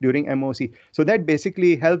assessment during MOOC. So that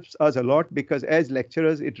basically helps us a lot, because as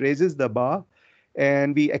lecturers, it raises the bar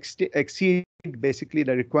and we exceed basically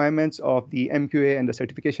the requirements of the MQA and the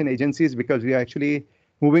certification agencies, because we are actually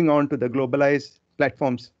moving on to the globalized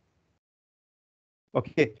platforms.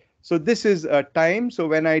 Okay, so this is a time. So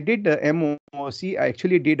when I did the MOOC, I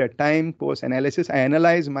actually did a time course analysis. I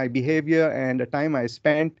analyzed my behavior and the time I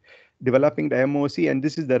spent developing the MOOC, and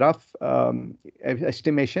this is the rough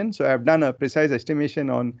estimation. So I've done a precise estimation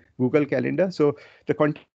on Google Calendar. So the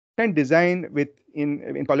content design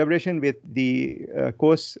in collaboration with the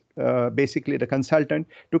course, basically the consultant,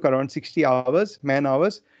 took around 60 hours, man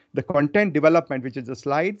hours. The content development, which is the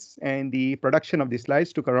slides and the production of the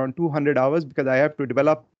slides, took around 200 hours because I have to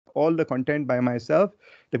develop all the content by myself.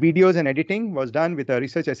 The videos and editing was done with a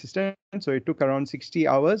research assistant, so it took around 60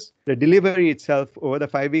 hours. The delivery itself over the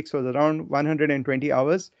 5 weeks was around 120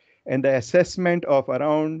 hours, and the assessment of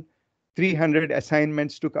around 300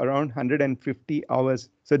 assignments took around 150 hours.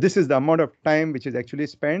 So this is the amount of time which is actually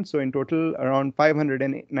spent. So in total, around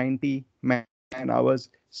 590 man hours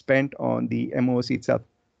spent on the MOOC itself.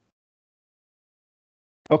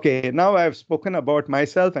 Okay, now I've spoken about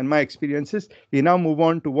myself and my experiences. We now move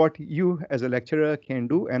on to what you as a lecturer can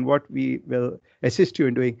do and what we will assist you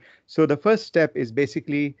in doing. So the first step is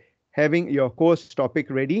basically having your course topic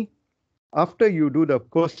ready. After you do the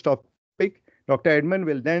course topic, Dr. Edmund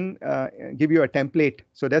will then give you a template.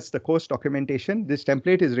 So that's the course documentation. This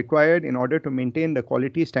template is required in order to maintain the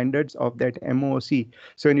quality standards of that MOOC.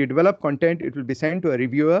 So when you develop content, it will be sent to a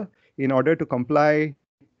reviewer in order to comply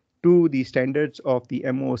to the standards of the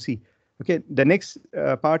MOOC. Okay, the next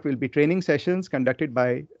part will be training sessions conducted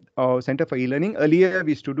by our Center for E-Learning. Earlier,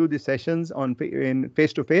 we used to do these sessions in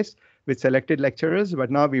face-to-face with selected lecturers,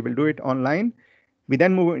 but now we will do it online. We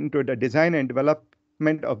then move into the design and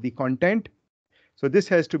development of the content. So this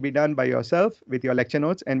has to be done by yourself with your lecture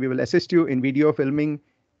notes, and we will assist you in video filming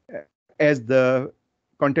as the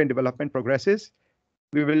content development progresses.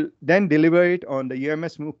 We will then deliver it on the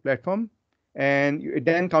UMS MOOC platform, and it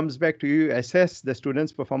then comes back to you, assess the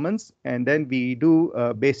students' performance, and then we do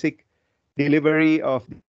a basic delivery of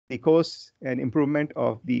the course and improvement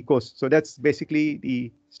of the course. So that's basically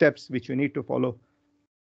the steps which you need to follow.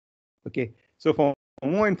 Okay, so for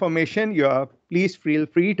more information, please feel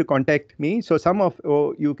free to contact me. So some of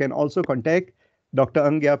you can also contact Dr.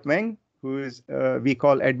 Giap Weng, who is we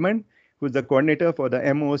call Edmund, who's the coordinator for the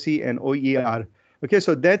MOOC and OER. Okay,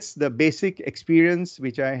 so that's the basic experience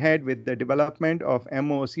which I had with the development of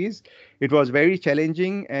MOOCs. It was very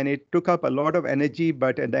challenging and it took up a lot of energy,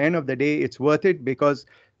 but at the end of the day, it's worth it because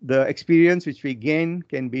the experience which we gain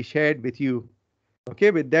can be shared with you.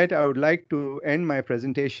 Okay, with that, I would like to end my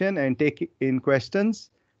presentation and take in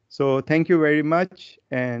questions. So thank you very much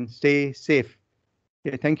and stay safe.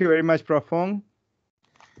 Okay, thank you very much, Prof. Fong.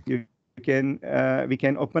 We can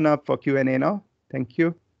open up for Q&A now. Thank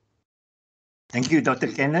you. Thank you, Dr.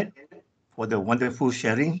 Kenneth, for the wonderful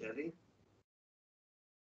sharing.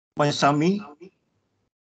 Puan Sami,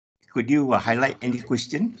 could you highlight any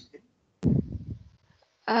questions?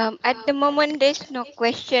 At the moment, there's no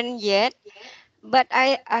question yet, but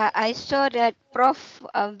I saw that Prof.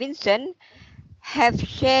 Vincent have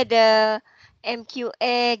shared the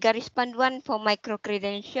MQA garis panduan for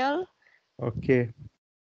micro-credential. Okay.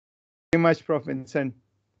 Very much, Prof. Vincent.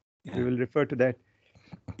 Yeah. We will refer to that.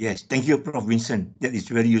 Yes, thank you, Prof. Vincent. That is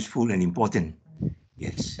very useful and important.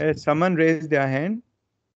 Yes. Has someone raised their hand?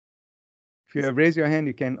 If you have raised your hand,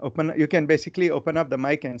 you can basically open up the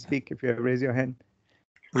mic and speak if you have raised your hand.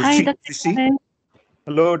 Hi, Dr. Trixie. Kenneth.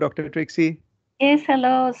 Hello, Dr. Trixie. Yes,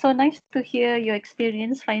 hello. So nice to hear your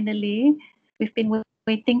experience finally. We've been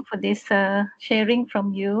waiting for this sharing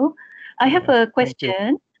from you. I have a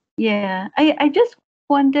question. Yeah, I just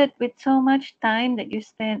wondered, with so much time that you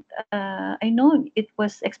spent, I know it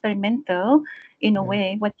was experimental in a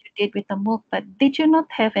way, what you did with the MOOC, but did you not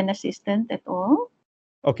have an assistant at all?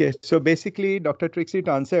 Okay, so basically, Dr. Trixie,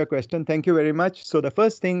 to answer your question, thank you very much. So the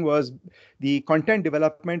first thing was the content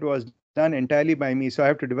development was done entirely by me. So I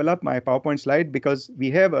have to develop my PowerPoint slide because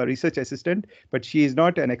we have a research assistant, but she is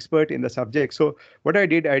not an expert in the subject. So what I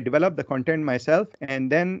did, I developed the content myself,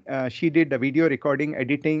 and then she did the video recording,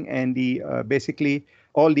 editing, and the basically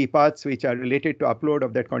all the parts which are related to upload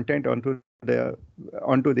of that content onto the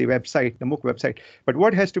website, the MOOC website. But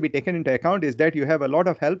what has to be taken into account is that you have a lot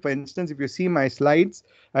of help. For instance, if you see my slides,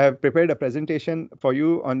 I have prepared a presentation for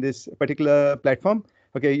you on this particular platform.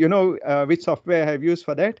 Okay, you know which software I have used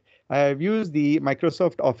for that? I have used the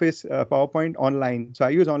Microsoft Office PowerPoint Online. So I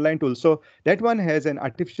use online tools. So that one has an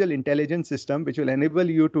artificial intelligence system which will enable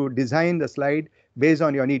you to design the slide based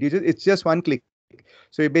on your need. It's just one click.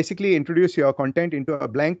 So you basically introduce your content into a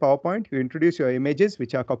blank PowerPoint, you introduce your images,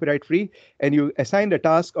 which are copyright free, and you assign the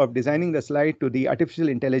task of designing the slide to the artificial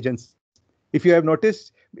intelligence. If you have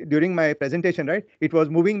noticed during my presentation, right, it was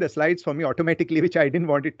moving the slides for me automatically, which I didn't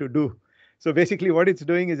want it to do. So basically what it's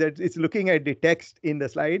doing is that it's looking at the text in the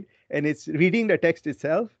slide and it's reading the text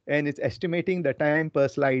itself and it's estimating the time per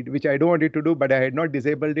slide, which I don't want it to do, but I had not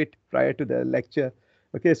disabled it prior to the lecture.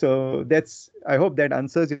 Okay, so I hope that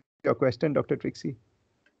answers your question, Dr. Trixie.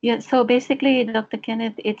 Yeah, so basically, Dr.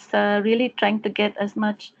 Kenneth, it's really trying to get as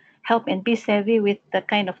much help and be savvy with the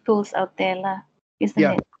kind of tools out there, isn't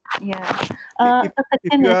it? Yeah.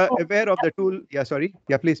 If you are aware of the tool, sorry.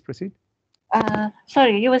 Yeah, please proceed.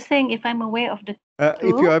 Sorry, you were saying if I'm aware of the tool?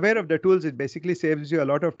 If you're aware of the tools, it basically saves you a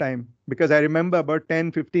lot of time. Because I remember about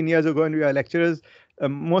 10, 15 years ago when we were lecturers,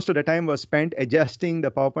 most of the time was spent adjusting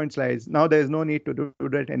the PowerPoint slides. Now there's no need to do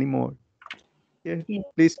that anymore. Yeah.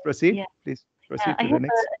 Please proceed. Yeah. Please proceed I to the have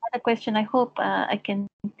next. another question. I hope I can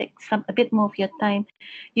take a bit more of your time.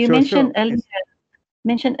 You Sure, mentioned sure.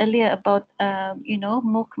 mentioned earlier about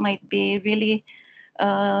MOOC might be really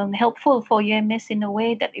helpful for UMS in a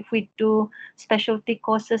way that if we do specialty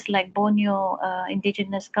courses like Borneo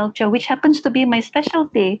indigenous culture, which happens to be my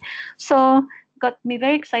specialty, so got me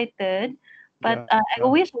very excited. But I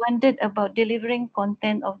always wondered about delivering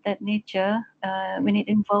content of that nature when it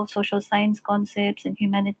involves social science concepts and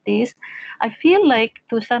humanities. I feel like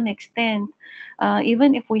to some extent,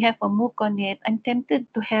 even if we have a MOOC on it, I'm tempted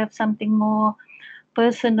to have something more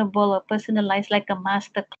personable or personalized, like a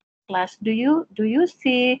master class. Do you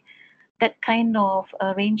see that kind of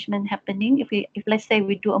arrangement happening if let's say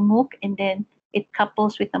we do a MOOC and then it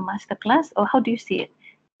couples with a master class, or how do you see it?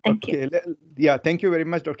 Thank you. Yeah, thank you very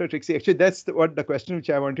much, Dr. Trixie. Actually, that's what the question which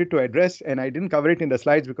I wanted to address, and I didn't cover it in the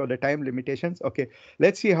slides because of the time limitations. Okay,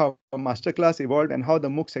 let's see how a masterclass evolved and how the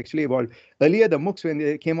MOOCs actually evolved. Earlier, the MOOCs, when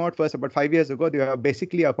they came out first about 5 years ago, they were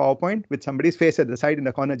basically a PowerPoint with somebody's face at the side in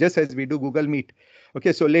the corner, just as we do Google Meet.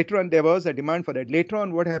 Okay, so later on, there was a demand for that. Later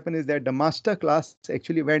on, what happened is that the master class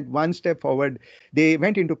actually went one step forward. They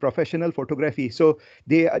went into professional photography. So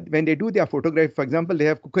they, when they do their photography, for example, they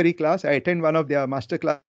have cookery class. I attend one of their master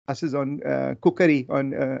classes on cookery,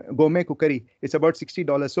 on gourmet cookery. It's about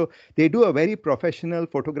 $60. So they do a very professional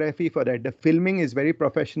photography for that. The filming is very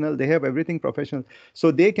professional. They have everything professional.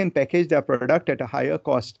 So they can package their product at a higher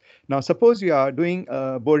cost. Now, suppose you are doing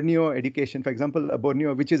Borneo education, for example,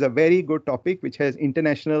 Borneo, which is a very good topic, which has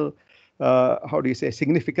international, how do you say,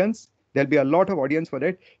 significance. There'll be a lot of audience for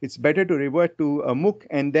that. It's better to revert to a MOOC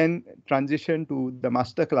and then transition to the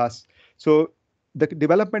master class. So the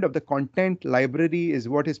development of the content library is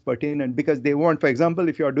what is pertinent, because they want, for example,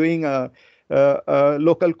 if you're doing a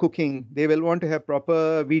local cooking, they will want to have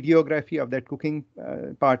proper videography of that cooking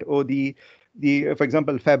part, or the for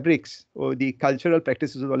example, fabrics or the cultural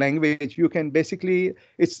practices of the language. You can basically,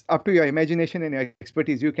 it's up to your imagination and your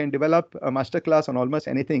expertise. You can develop a masterclass on almost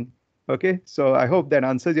anything. Okay, so I hope that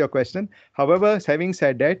answers your question. However, having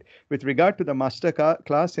said that, with regard to the master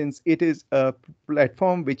class, since it is a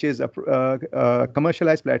platform which is a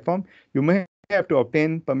commercialized platform, you may have to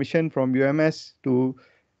obtain permission from UMS to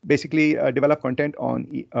basically develop content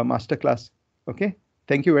on a master class. Okay,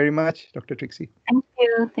 thank you very much, Dr. Trixie. Thank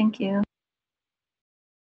you. Thank you.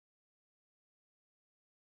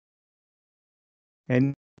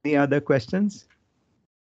 Any other questions?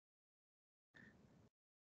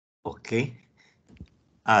 Okay.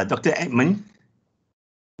 Dr. Edmund,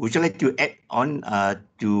 would you like to add on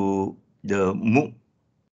to the MOOC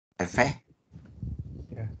affair?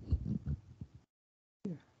 Yeah.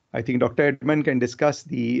 I think Dr. Edmund can discuss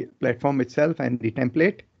the platform itself and the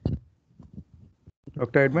template.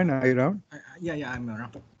 Dr. Edmund, are you around? Yeah, I'm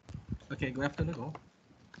around. Okay, good afternoon all.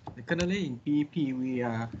 Currently in PEP, we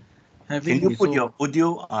are having... Can you put your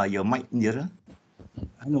audio, your mic nearer?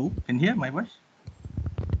 Hello, can you hear my voice?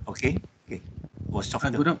 Okay. Was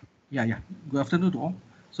softer. Good afternoon to all.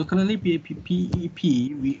 So currently PEP,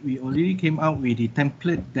 we already came out with the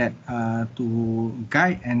template that to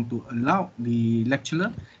guide and to allow the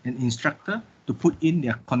lecturer and instructor to put in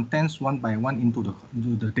their contents one by one into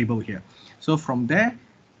the table here. So from there,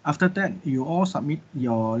 after that, you all submit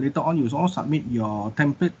your, later on, you all submit your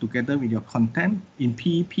template together with your content. In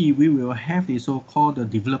PEP, we will have the so-called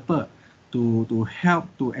developer to help,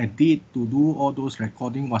 to edit, to do all those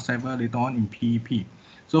recording, whatever later on in PEP.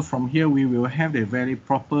 So from here, we will have a very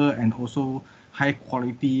proper and also high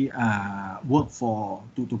quality work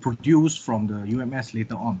to produce from the UMS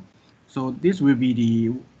later on. So this will be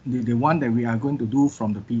the one that we are going to do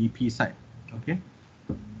from the PEP side. Okay.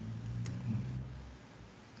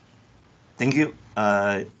 Thank you,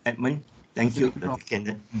 Edmund. Thank you, Dr.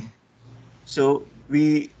 Kenneth. So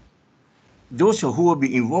those who will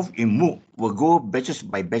be involved in MOOC will go batches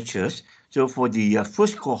by batches. So for the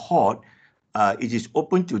first cohort, it is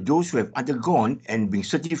open to those who have undergone and been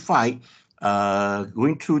certified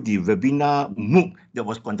going through the webinar MOOC that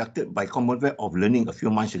was conducted by Commonwealth of Learning a few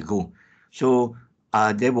months ago. So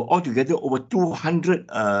there were altogether over 200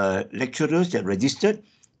 lecturers that registered,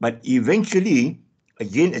 but eventually,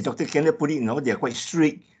 again, as Dr. Kenneth put it, they are quite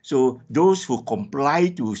strict. So those who comply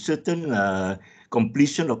to certain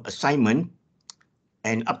completion of assignment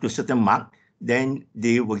and up to a certain mark, then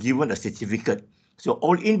they were given a certificate. So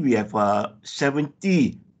all in, we have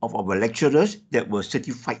 70 of our lecturers that were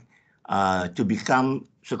certified to become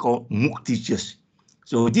so-called MOOC teachers.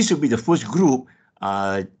 So this will be the first group.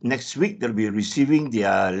 Next week, they'll be receiving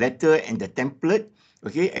their letter and the template,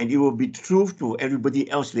 okay, and it will be true to everybody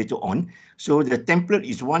else later on. So the template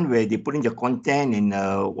is one where they put in the content and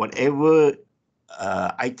whatever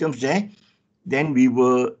items there. Then we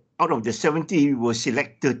will, out of the 70, we will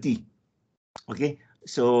select 30. Okay,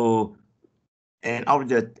 so, and out of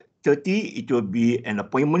the 30, it will be an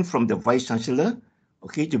appointment from the Vice Chancellor,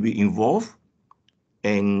 okay, to be involved.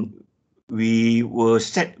 And we will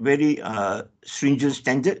set very stringent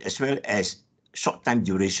standard as well as short time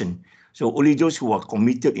duration. So only those who are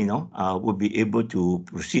committed, will be able to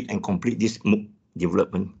proceed and complete this MOOC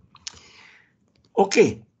development.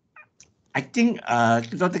 Okay. I think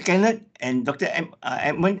Dr. Kenneth and Dr.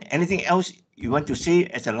 Edmund, anything else you want to say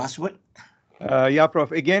as a last word? Yeah,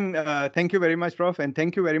 Prof. Again, thank you very much, Prof. And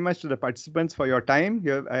thank you very much to the participants for your time.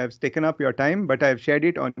 I have taken up your time, but I have shared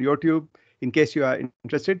it on YouTube in case you are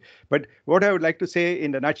interested. But what I would like to say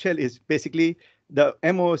in a nutshell is basically the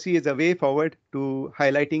MOOC is a way forward to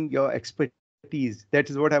highlighting your expertise. That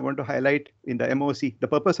is what I want to highlight in the MOOC. The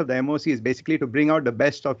purpose of the MOOC is basically to bring out the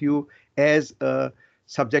best of you as a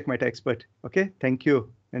subject matter expert. Okay, thank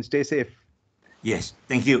you and stay safe. Yes,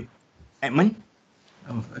 thank you. Edmund?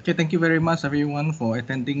 Okay, thank you very much everyone for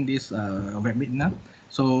attending this webinar.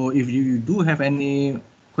 So if you do have any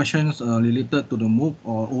questions related to the MOOC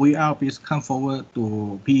or OER, please come forward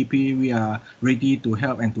to PEP. We are ready to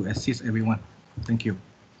help and to assist everyone. Thank you.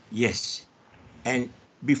 Yes. And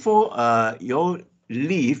before you all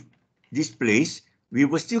leave this place, we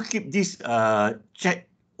will still keep this chat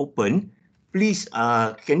open. Please,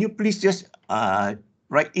 can you please just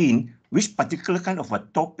write in which particular kind of a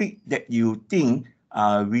topic that you think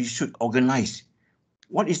we should organize?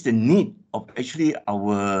 What is the need of actually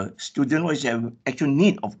our student? What is the actual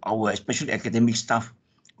need of our especially academic staff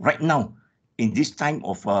right now in this time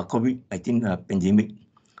of COVID-19 pandemic?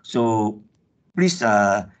 So please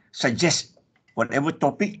suggest whatever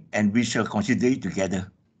topic and we shall consider it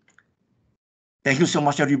together. Thank you so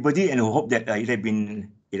much, everybody, and I hope that it had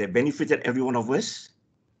benefited every one of us.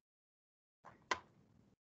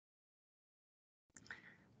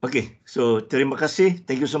 Okay, so terima kasih.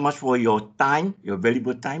 Thank you so much for your time, your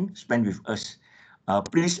valuable time spent with us.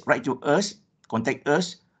 Please write to us, contact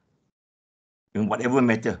us in whatever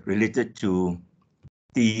matter related to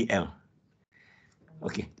TEL.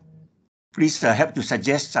 Okay, please help to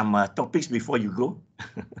suggest some topics before you go.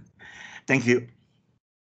 Thank you.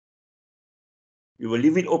 We will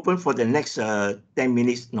leave it open for the next 10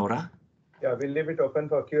 minutes, Nora. Yeah, we'll leave it open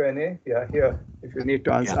for Q&A. Yeah, here, if you need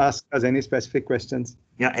to ask us any specific questions.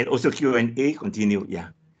 Yeah, and also Q&A continue, yeah.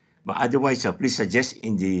 But otherwise, please suggest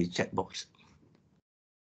in the chat box.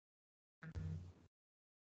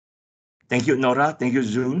 Thank you, Nora. Thank you,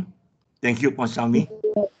 Zul. Thank you, Ponsami.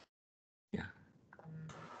 Yeah.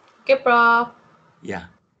 Okay, Prof. Yeah,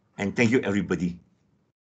 and thank you, everybody.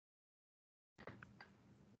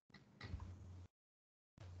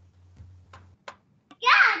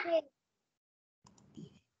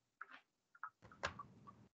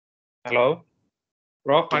 Hello,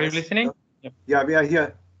 Prof, are you Yes. listening? Yep. Yeah, we are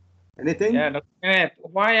here. Anything? Yeah, Dr. Kenneth,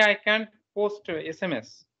 why I can't post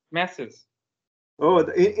SMS message? Oh,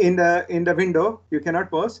 in the window, you cannot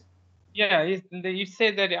post? Yeah, you say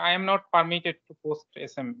that I am not permitted to post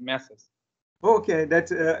SMS message. Okay,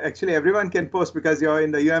 that's actually everyone can post because you're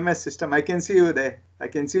in the UMS system. I can see you there. I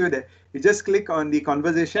can see you there. You just click on the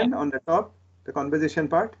conversation on the top, the conversation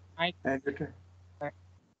part.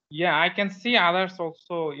 Yeah, I can see others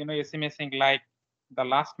also, SMSing, like the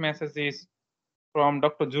last message is from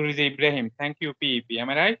Dr. Juriza Ibrahim. Thank you, PEP. Am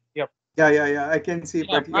I right? Yep. Yeah, I can see,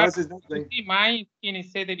 Yeah, but yours is not going. See, my screen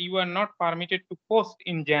is say that you are not permitted to post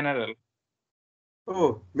in general.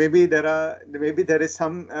 Oh, maybe there is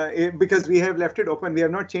some because we have left it open. We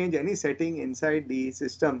have not changed any setting inside the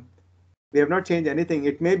system. We have not changed anything.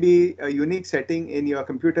 It may be a unique setting in your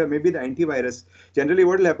computer, maybe the antivirus. Generally,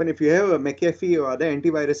 what will happen if you have a McAfee or other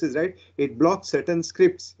antiviruses, right? It blocks certain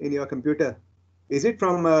scripts in your computer. Is it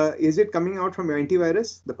coming out from your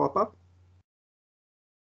antivirus, the pop-up?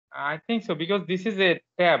 I think so, because this is a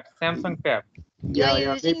tab, Samsung tab. You are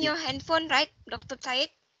using your handphone, right, Dr. Said?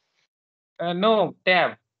 No,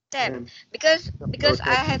 tab. Tab. Because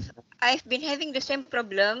I've been having the same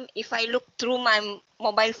problem. If I look through my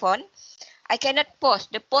mobile phone, I cannot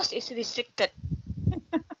post. The post is restricted.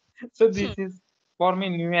 So this is for me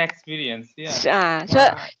new experience. Yeah.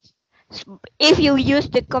 So if you use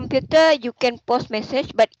the computer, you can post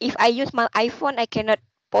message. But if I use my iPhone, I cannot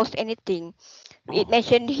post anything. It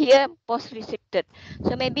mentioned here post restricted.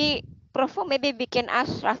 So maybe Prof, maybe we can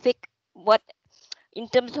ask Rafiq what in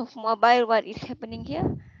terms of mobile, what is happening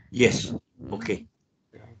here? Yes. Okay.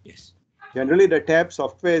 Yes. Generally, the tab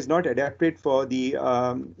software is not adapted for the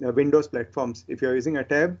Windows platforms. If you're using a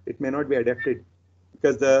tab, it may not be adapted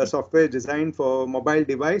because the software is designed for mobile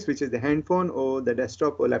device, which is the handphone or the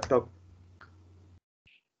desktop or laptop.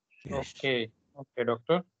 Yes. Okay,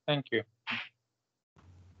 doctor. Thank you.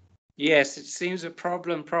 Yes, it seems a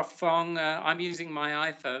problem, Prof. Fong. I'm using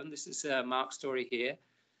my iPhone. This is Mark's story here.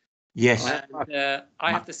 Yes. And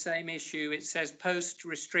I have the same issue. It says post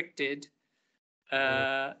restricted.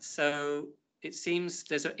 So it seems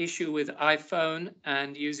there's an issue with iPhone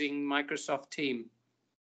and using Microsoft Teams.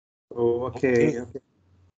 Oh, okay.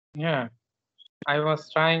 Yeah, I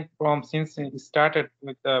was trying from since it started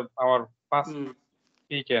with our past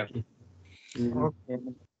speaker.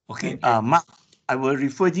 Okay, Mark, I will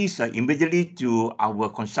refer this immediately to our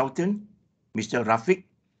consultant, Mr. Rafiq.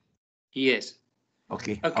 Yes.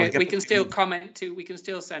 Okay. Okay, we can still comment to, we can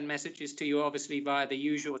still send messages to you, obviously, via the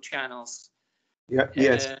usual channels. Yeah,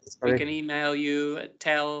 yes, that's We correct. can email you at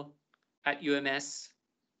tel@ums.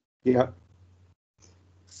 Yeah.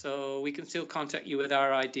 So we can still contact you with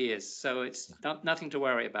our ideas. So it's nothing to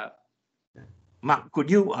worry about. Mark,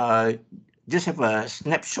 could you just have a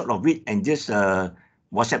snapshot of it and just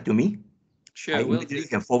WhatsApp to me? Sure, I we'll immediately do.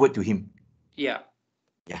 can forward to him. Yeah.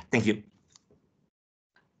 Yeah, thank you.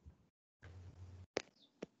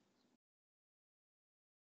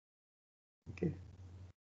 Okay.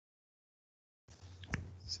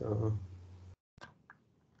 So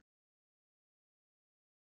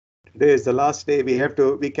today is the last day. We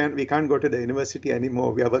can't go to the university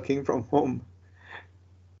anymore. We are working from home.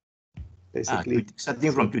 Basically.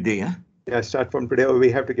 Starting from today, huh? Yeah, start from today, or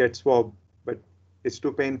we have to get swabbed, but it's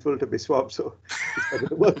too painful to be swabbed, so it's better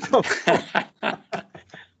to work from home.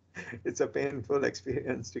 It's a painful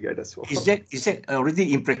experience to get a swab. Is that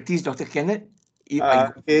already in practice, Dr. Kenneth? If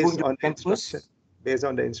Based on the instruction, based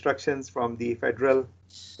on the instructions from the federal,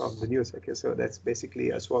 from the news. Okay, so that's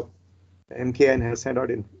basically a swab. The MKN has sent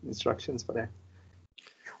out instructions for that.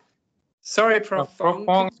 Sorry, Prof. Prof.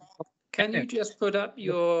 Fong. Can you just put up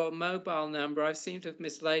your mobile number? I seem to have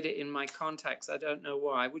mislaid it in my contacts. I don't know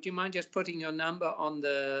why. Would you mind just putting your number on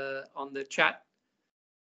the chat,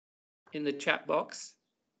 in the chat box?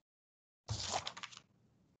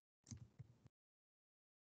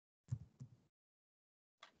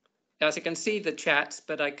 Yes, I can see the chats,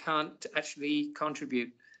 but I can't actually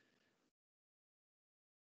contribute.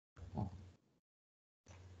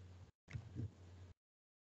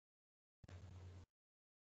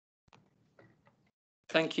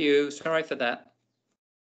 Thank you. Sorry for that.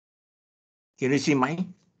 Can you see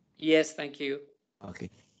mine? Yes, thank you. Okay.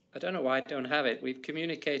 I don't know why I don't have it. We've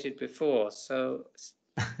communicated before, so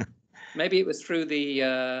maybe it was through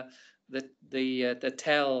the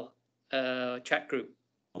Tel chat group.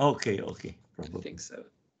 Okay. I think so.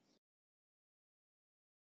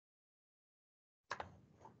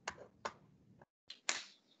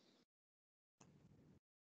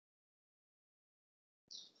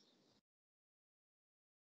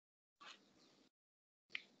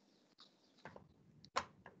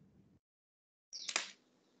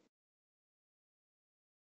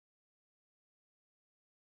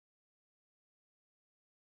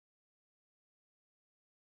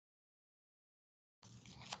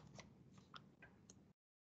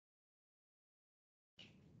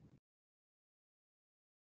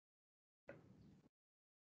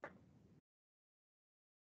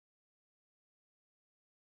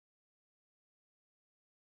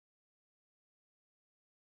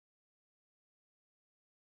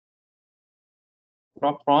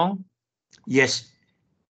 Prof. Fong? Yes.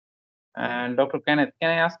 And Dr. Kenneth, can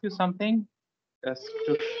I ask you something? Just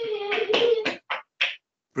to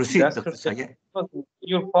proceed, Dr. Sayed.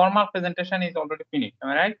 Your formal presentation is already finished, am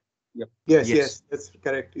I right? Yep. Yes, that's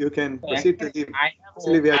correct. You can proceed to the. I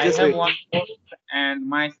have one course and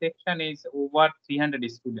my section is over 300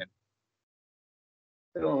 students.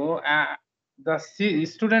 So the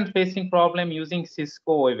student facing problem using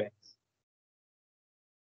Cisco WebEx.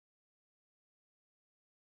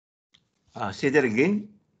 Say that again.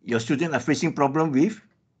 Your students are facing problem with?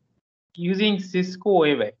 Using Cisco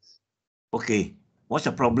WebEx. Okay. What's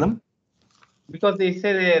the problem? Because they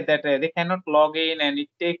say that they cannot log in and it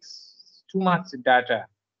takes too much data.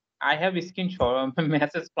 I have a screenshot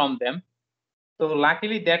message from them. So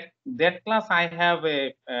luckily that class I have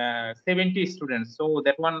 70 students. So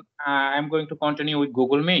that one I'm going to continue with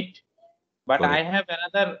Google Meet. But Correct. I have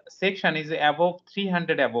another section is above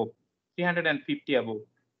 300 above, 350 above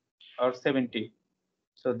or 70.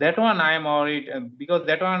 So that one I am already, because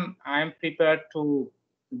that one I am prepared to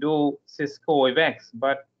do Cisco WebEx.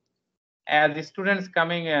 But as the students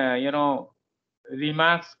coming,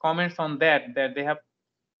 remarks, comments on that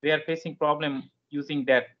they are facing problem using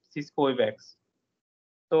that Cisco WebEx.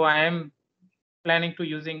 So I am planning to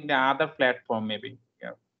using the other platform maybe.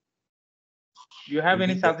 Yeah. Do you have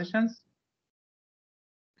any suggestions?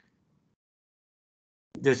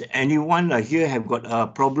 Does anyone here have got a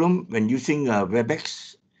problem when using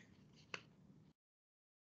WebEx?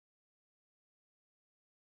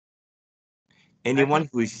 Anyone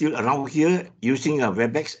who is still around here using a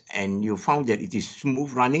WebEx and you found that it is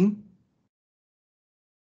smooth running?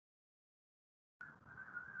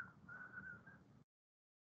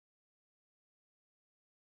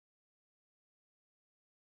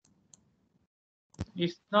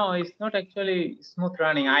 It's not actually smooth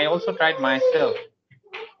running. I also tried myself.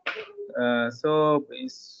 So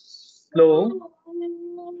it's slow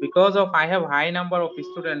because of I have high number of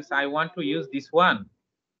students. I want to use this one.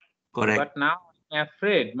 Correct. But now I'm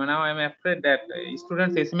afraid. Now I'm afraid that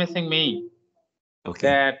students SMSing me okay.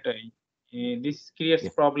 that this creates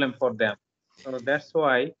problem for them. So that's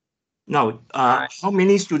why. Now, how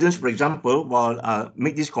many students, for example, will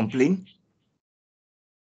make this complaint?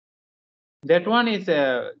 That one is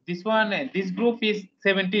this group is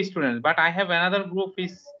 70 students, but I have another group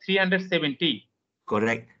is 370.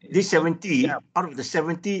 Correct. This 70, out of the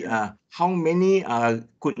 70, how many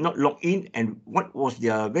could not log in, and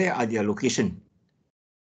where are their location?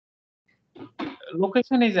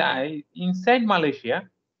 Location is inside Malaysia,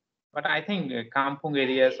 but I think Kampung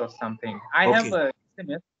areas or something. I have a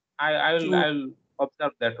SMS. I will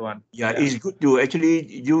observe that one. Yeah, it's good to actually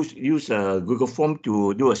use Google Form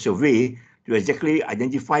to do a survey to exactly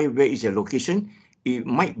identify where is the location. It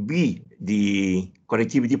might be the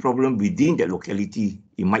connectivity problem within that locality.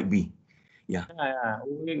 It might be. Yeah.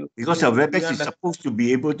 Because our WebEx is supposed to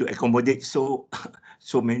be able to accommodate so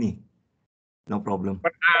many. No problem.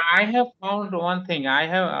 But I have found one thing.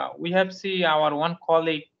 We have seen our one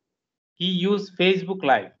colleague. He used Facebook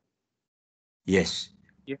Live. Yes.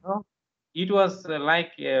 You know, it was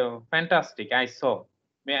like fantastic. I saw,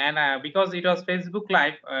 and because it was Facebook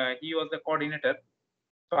Live, he was the coordinator.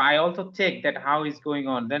 So I also checked that how is going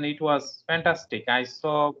on. Then it was fantastic. I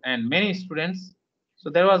saw and many students. So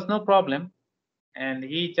there was no problem, and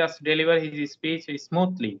he just delivered his speech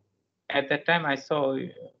smoothly. At that time, I saw.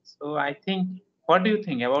 So I think. What do you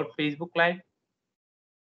think about Facebook Live?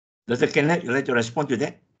 Dr. Kenneth, you'd like to respond to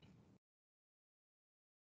that?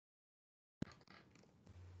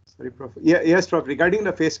 Sorry, Prof. Yeah, yes, Prof. Regarding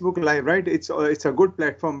the Facebook Live, right? It's a good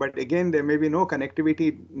platform, but again, there may be no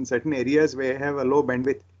connectivity in certain areas where you have a low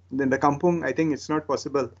bandwidth. In the Kampung, I think it's not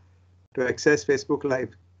possible to access Facebook Live.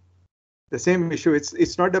 The same issue.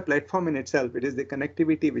 It's not the platform in itself. It is the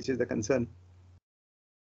connectivity which is the concern.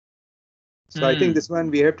 So I think this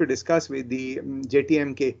one we have to discuss with the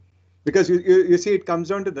JTMK, because you see it comes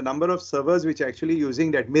down to the number of servers which are actually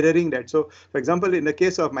using that, mirroring that. So for example, in the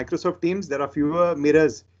case of Microsoft Teams, there are fewer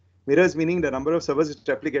mirrors. Mirrors meaning the number of servers which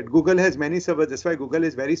replicate. Google has many servers. That's why Google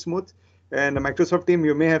is very smooth. And the Microsoft Team,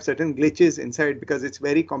 you may have certain glitches inside because it's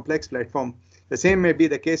very complex platform. The same may be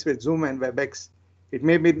the case with Zoom and WebEx. It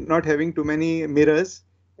may be not having too many mirrors,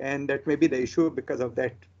 and that may be the issue because of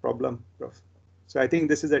that problem, Prof. So I think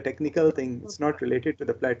this is a technical thing. It's not related to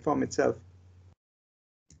the platform itself.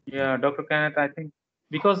 Yeah, Dr. Kenneth, I think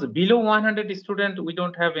because below 100 students, we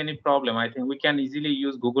don't have any problem. I think we can easily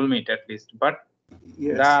use Google Meet at least. But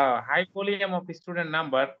the high volume of student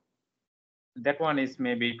number, that one is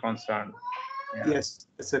maybe concerned. Yeah. Yes,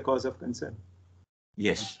 it's a cause of concern.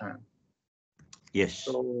 Yes. Yes.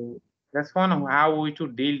 So that's one how we to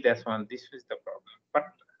deal this one. This is the problem. But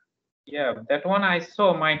yeah, that one I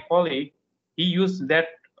saw my colleague, he used that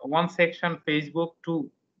one section Facebook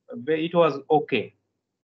to, it was okay.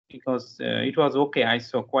 Because it was okay, I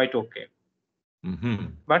saw quite okay.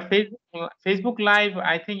 But Facebook Live,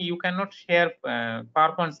 I think you cannot share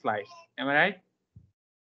PowerPoint slides. Am I right?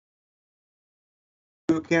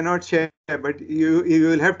 You cannot share, but you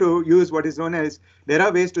will have to use what is known as, there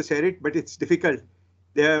are ways to share it, but it's difficult.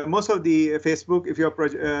 Most of the Facebook, if you're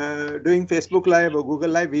doing Facebook Live or Google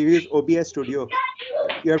Live, we use OBS Studio.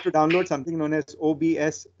 You have to download something known as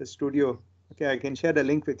OBS Studio. Okay, I can share the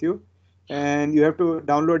link with you. And you have to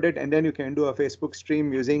download it, and then you can do a Facebook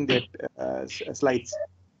stream using that slides.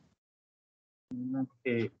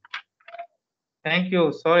 Okay. Thank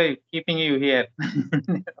you. Sorry, keeping you here.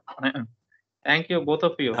 Thank you, both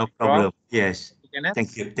of you. No problem. Prof. Yes. Kenneth.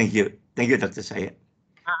 Thank you. Thank you. Thank you, Dr. Syed.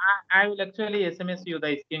 I will actually SMS you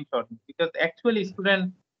the screenshot because actually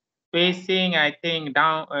student facing, I think,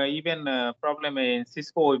 down even problem in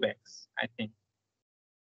Cisco WebEx, I think.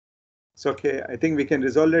 It's okay. I think we can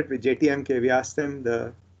resolve it with JTMK. We asked them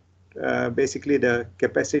the basically the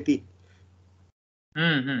capacity.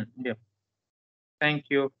 Yeah. Thank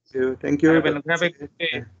you. Thank you. Have a good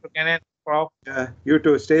day, Kenneth, Prof. You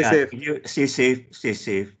too. Stay safe. You stay safe. Stay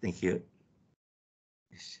safe. Thank you.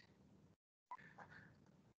 Yes.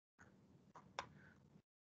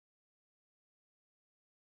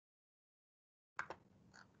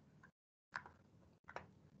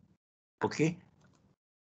 Okay.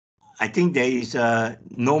 I think there is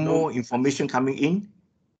no more information coming in.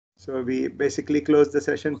 So we basically close the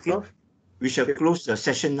session, Prof. We shall close the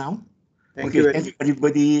session now. Thank you,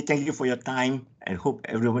 everybody. Thank you for your time, and hope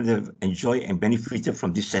everyone have enjoyed and benefited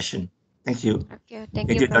from this session. Thank you. Okay, thank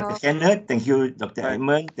you, Dr. Kenneth. Thank you, Dr.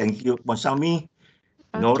 Edmund. Thank you, Monsami.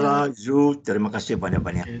 Nora, Zul, terima kasih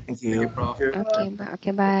banyak-banyak. Thank you.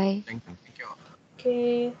 Okay, bye.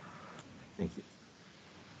 Okay. Thank you.